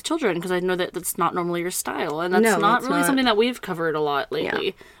having to do with children, because I know that that's not normally your style, and that's not really something that we've covered a lot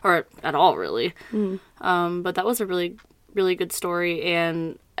lately, or at all, really. But that was a really, really good story,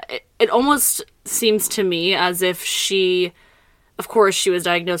 and it almost seems to me as if she... Of course, she was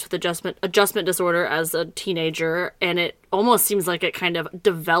diagnosed with adjustment disorder as a teenager, and it almost seems like it kind of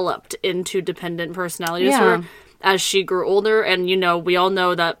developed into dependent personality disorder as she grew older. And, you know, we all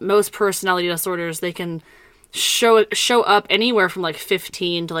know that most personality disorders, they can show up anywhere from, like,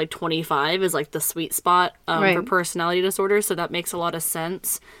 15 to, like, 25 is, like, the sweet spot for personality disorders, so that makes a lot of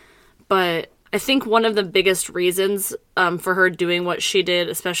sense. But I think one of the biggest reasons for her doing what she did,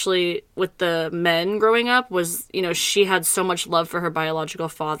 especially with the men growing up, was, you know, she had so much love for her biological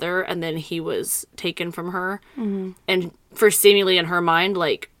father, and then he was taken from her. Mm-hmm. And for seemingly in her mind,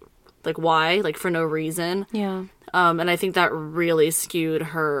 like why? Like, for no reason. Yeah. And I think that really skewed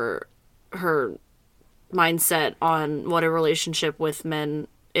her mindset on what a relationship with men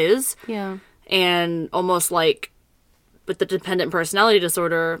is. Yeah. And almost like with the dependent personality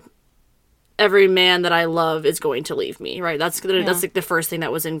disorder... every man that I love is going to leave me, right? That's like the first thing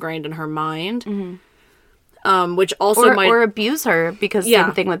that was ingrained in her mind. Mm-hmm. Which also or abuse her, because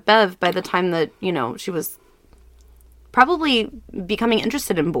same thing with Bev. By the time that, you know, she was probably becoming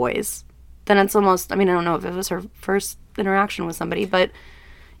interested in boys, then it's almost, I mean, I don't know if it was her first interaction with somebody, but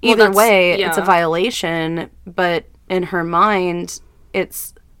either way, it's a violation. But in her mind,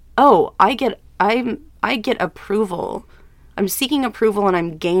 it's, oh, I get approval. I'm seeking approval and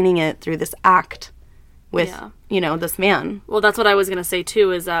I'm gaining it through this act with, you know, this man. Well, that's what I was going to say,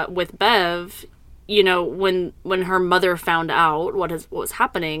 too, is that with Bev, you know, when her mother found out what was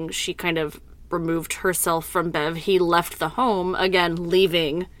happening, she kind of removed herself from Bev. He left the home, again,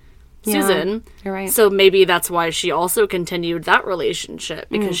 leaving Susan. You're right. So maybe that's why she also continued that relationship,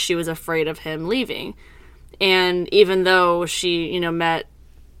 because she was afraid of him leaving. And even though she, you know, met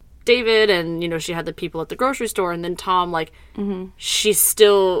David, and, you know, she had the people at the grocery store, and then Tom, like, she's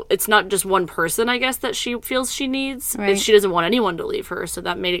still, it's not just one person, I guess, that she feels she needs. Right. And she doesn't want anyone to leave her, so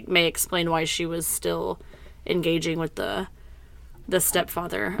that may explain why she was still engaging with the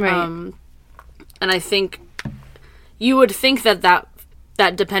stepfather. Right. And I think you would think that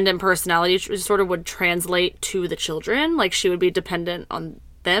dependent personality sort of would translate to the children, like she would be dependent on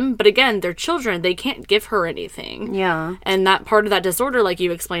them, but again, they're children, they can't give her anything. Yeah. And that part of that disorder, like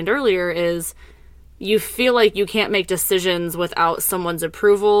you explained earlier, is you feel like you can't make decisions without someone's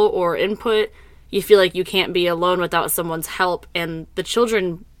approval or input. You feel like you can't be alone without someone's help, and the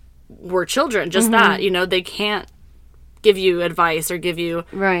children were children, just that, you know, they can't give you advice or give you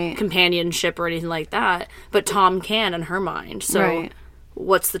companionship or anything like that, but Tom can in her mind. So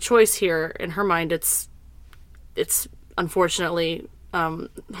what's the choice here? In her mind, it's unfortunately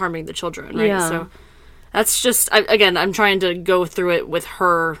harming the children, right? So that's just, I'm trying to go through it with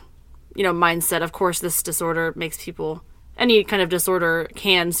her, you know, mindset. Of course, this disorder makes people, any kind of disorder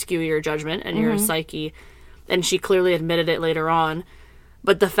can skew your judgment and your psyche, and she clearly admitted it later on.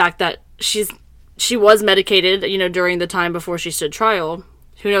 But the fact that she was medicated, you know, during the time before she stood trial,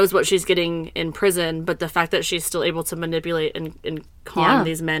 who knows what she's getting in prison, but the fact that she's still able to manipulate and con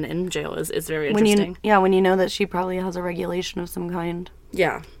these men in jail is very interesting. When you know that she probably has a regulation of some kind.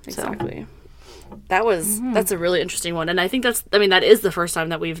 Yeah, exactly. So. That's a really interesting one. And I think that is the first time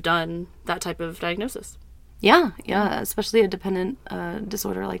that we've done that type of diagnosis. Yeah, especially a dependent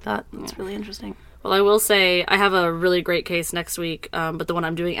disorder like that. That's really interesting. Well, I will say I have a really great case next week, but the one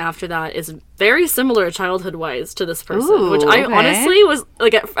I'm doing after that is very similar childhood-wise to this person, which I honestly was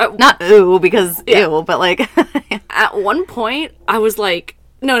like... Not because ew, but like... At one point, I was like...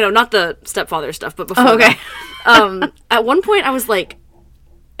 No, not the stepfather stuff, but before at one point, I was like,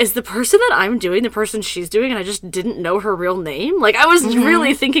 is the person that I'm doing the person she's doing, and I just didn't know her real name? Like, I was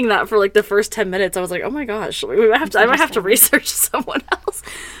really thinking that for like the first 10 minutes. I was like, oh my gosh, I might have to research someone else.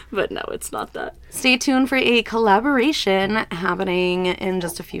 But no, it's not that. Stay tuned for a collaboration happening in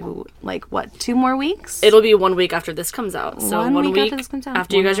just a few, 2 more weeks? It'll be 1 week after this comes out. So 1 week after this comes out.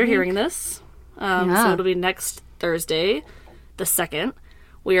 After you guys are hearing this. So it'll be next Thursday, the 2nd.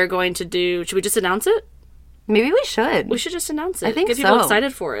 We are going to do... Should we just announce it? Maybe we should. We should just announce it. I think Get people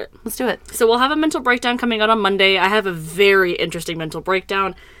excited for it. Let's do it. So we'll have a mental breakdown coming out on Monday. I have a very interesting mental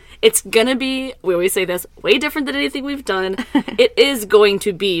breakdown. It's gonna be, we always say this, way different than anything we've done. It is going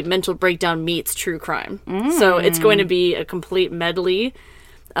to be mental breakdown meets true crime. So it's going to be a complete medley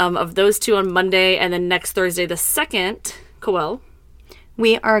of those two on Monday. And then next Thursday, the 2nd, Coel.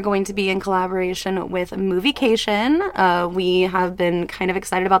 We are going to be in collaboration with Moviecation. We have been kind of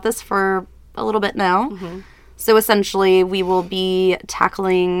excited about this for a little bit now. So essentially, we will be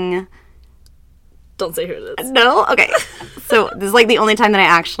tackling... Don't say who it is. No? Okay. So this is the only time that I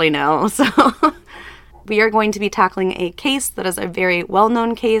actually know. So we are going to be tackling a case that is a very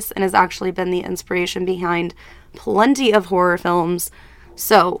well-known case and has actually been the inspiration behind plenty of horror films.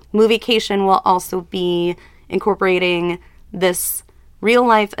 So Moviecation will also be incorporating this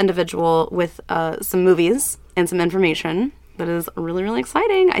real-life individual with some movies and some information. That is really, really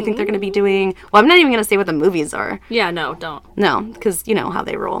exciting. I think they're going to be doing... Well, I'm not even going to say what the movies are. Yeah, no, don't. No, because you know how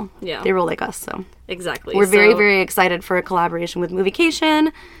they roll. Yeah. They roll like us, so... Exactly. We're very, very excited for a collaboration with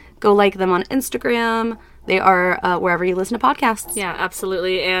Moviecation. Go like them on Instagram. They are wherever you listen to podcasts. Yeah,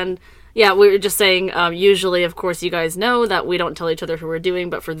 absolutely. And... yeah, we were just saying, usually, of course, you guys know that we don't tell each other who we're doing,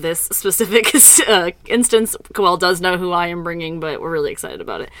 but for this specific instance, Coel does know who I am bringing, but we're really excited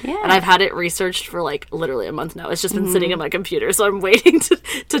about it. Yeah. And I've had it researched for, literally a month now. It's just been sitting in my computer, so I'm waiting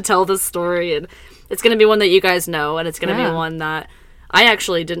to tell this story, and it's going to be one that you guys know, and it's going to be one that I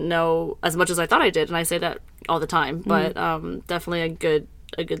actually didn't know as much as I thought I did, and I say that all the time, but definitely a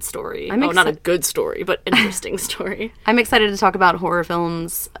good story. Not a good story, but interesting story. I'm excited to talk about horror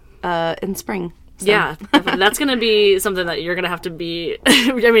films in spring. So. Yeah, that's going to be something that you're going to have to be...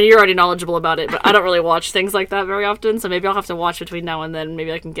 I mean, you're already knowledgeable about it, but I don't really watch things like that very often, so maybe I'll have to watch between now and then.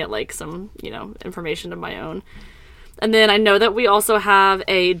 Maybe I can get, some, information of my own. And then I know that we also have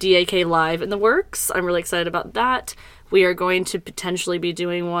a DAK Live in the works. I'm really excited about that. We are going to potentially be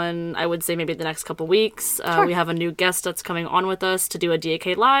doing one, I would say maybe the next couple weeks. Sure. We have a new guest that's coming on with us to do a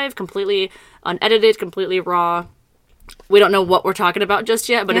DAK Live, completely unedited, completely raw. We don't know what we're talking about just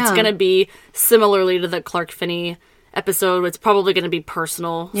yet, but it's going to be similarly to the Clark Finney episode. It's probably going to be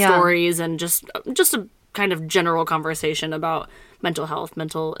personal stories and just a kind of general conversation about mental health,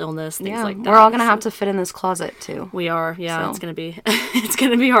 mental illness, things like that. We're all going to have to fit in this closet too. We are, so. It's going to be it's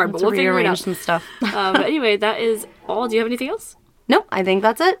going to be hard, but we'll figure it out. Some stuff. But anyway, that is all. Do you have anything else? Nope, I think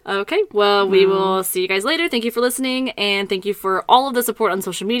that's it. Okay, well, we will see you guys later. Thank you for listening, and thank you for all of the support on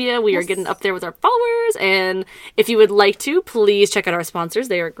social media. We are getting up there with our followers, and if you would like to, please check out our sponsors.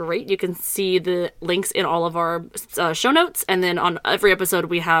 They are great. You can see the links in all of our show notes, and then on every episode,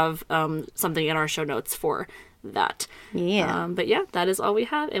 we have something in our show notes for that. Yeah. But yeah, that is all we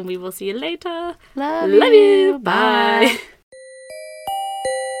have, and we will see you later. Love you. Bye.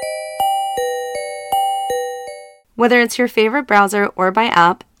 Whether it's your favorite browser or by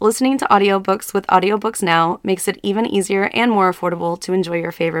app, listening to audiobooks with Audiobooks Now makes it even easier and more affordable to enjoy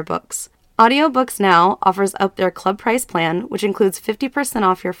your favorite books. Audiobooks Now offers up their club price plan, which includes 50%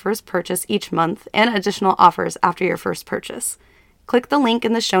 off your first purchase each month and additional offers after your first purchase. Click the link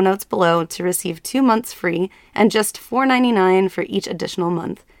in the show notes below to receive 2 months free and just $4.99 for each additional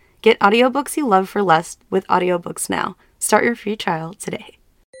month. Get audiobooks you love for less with Audiobooks Now. Start your free trial today.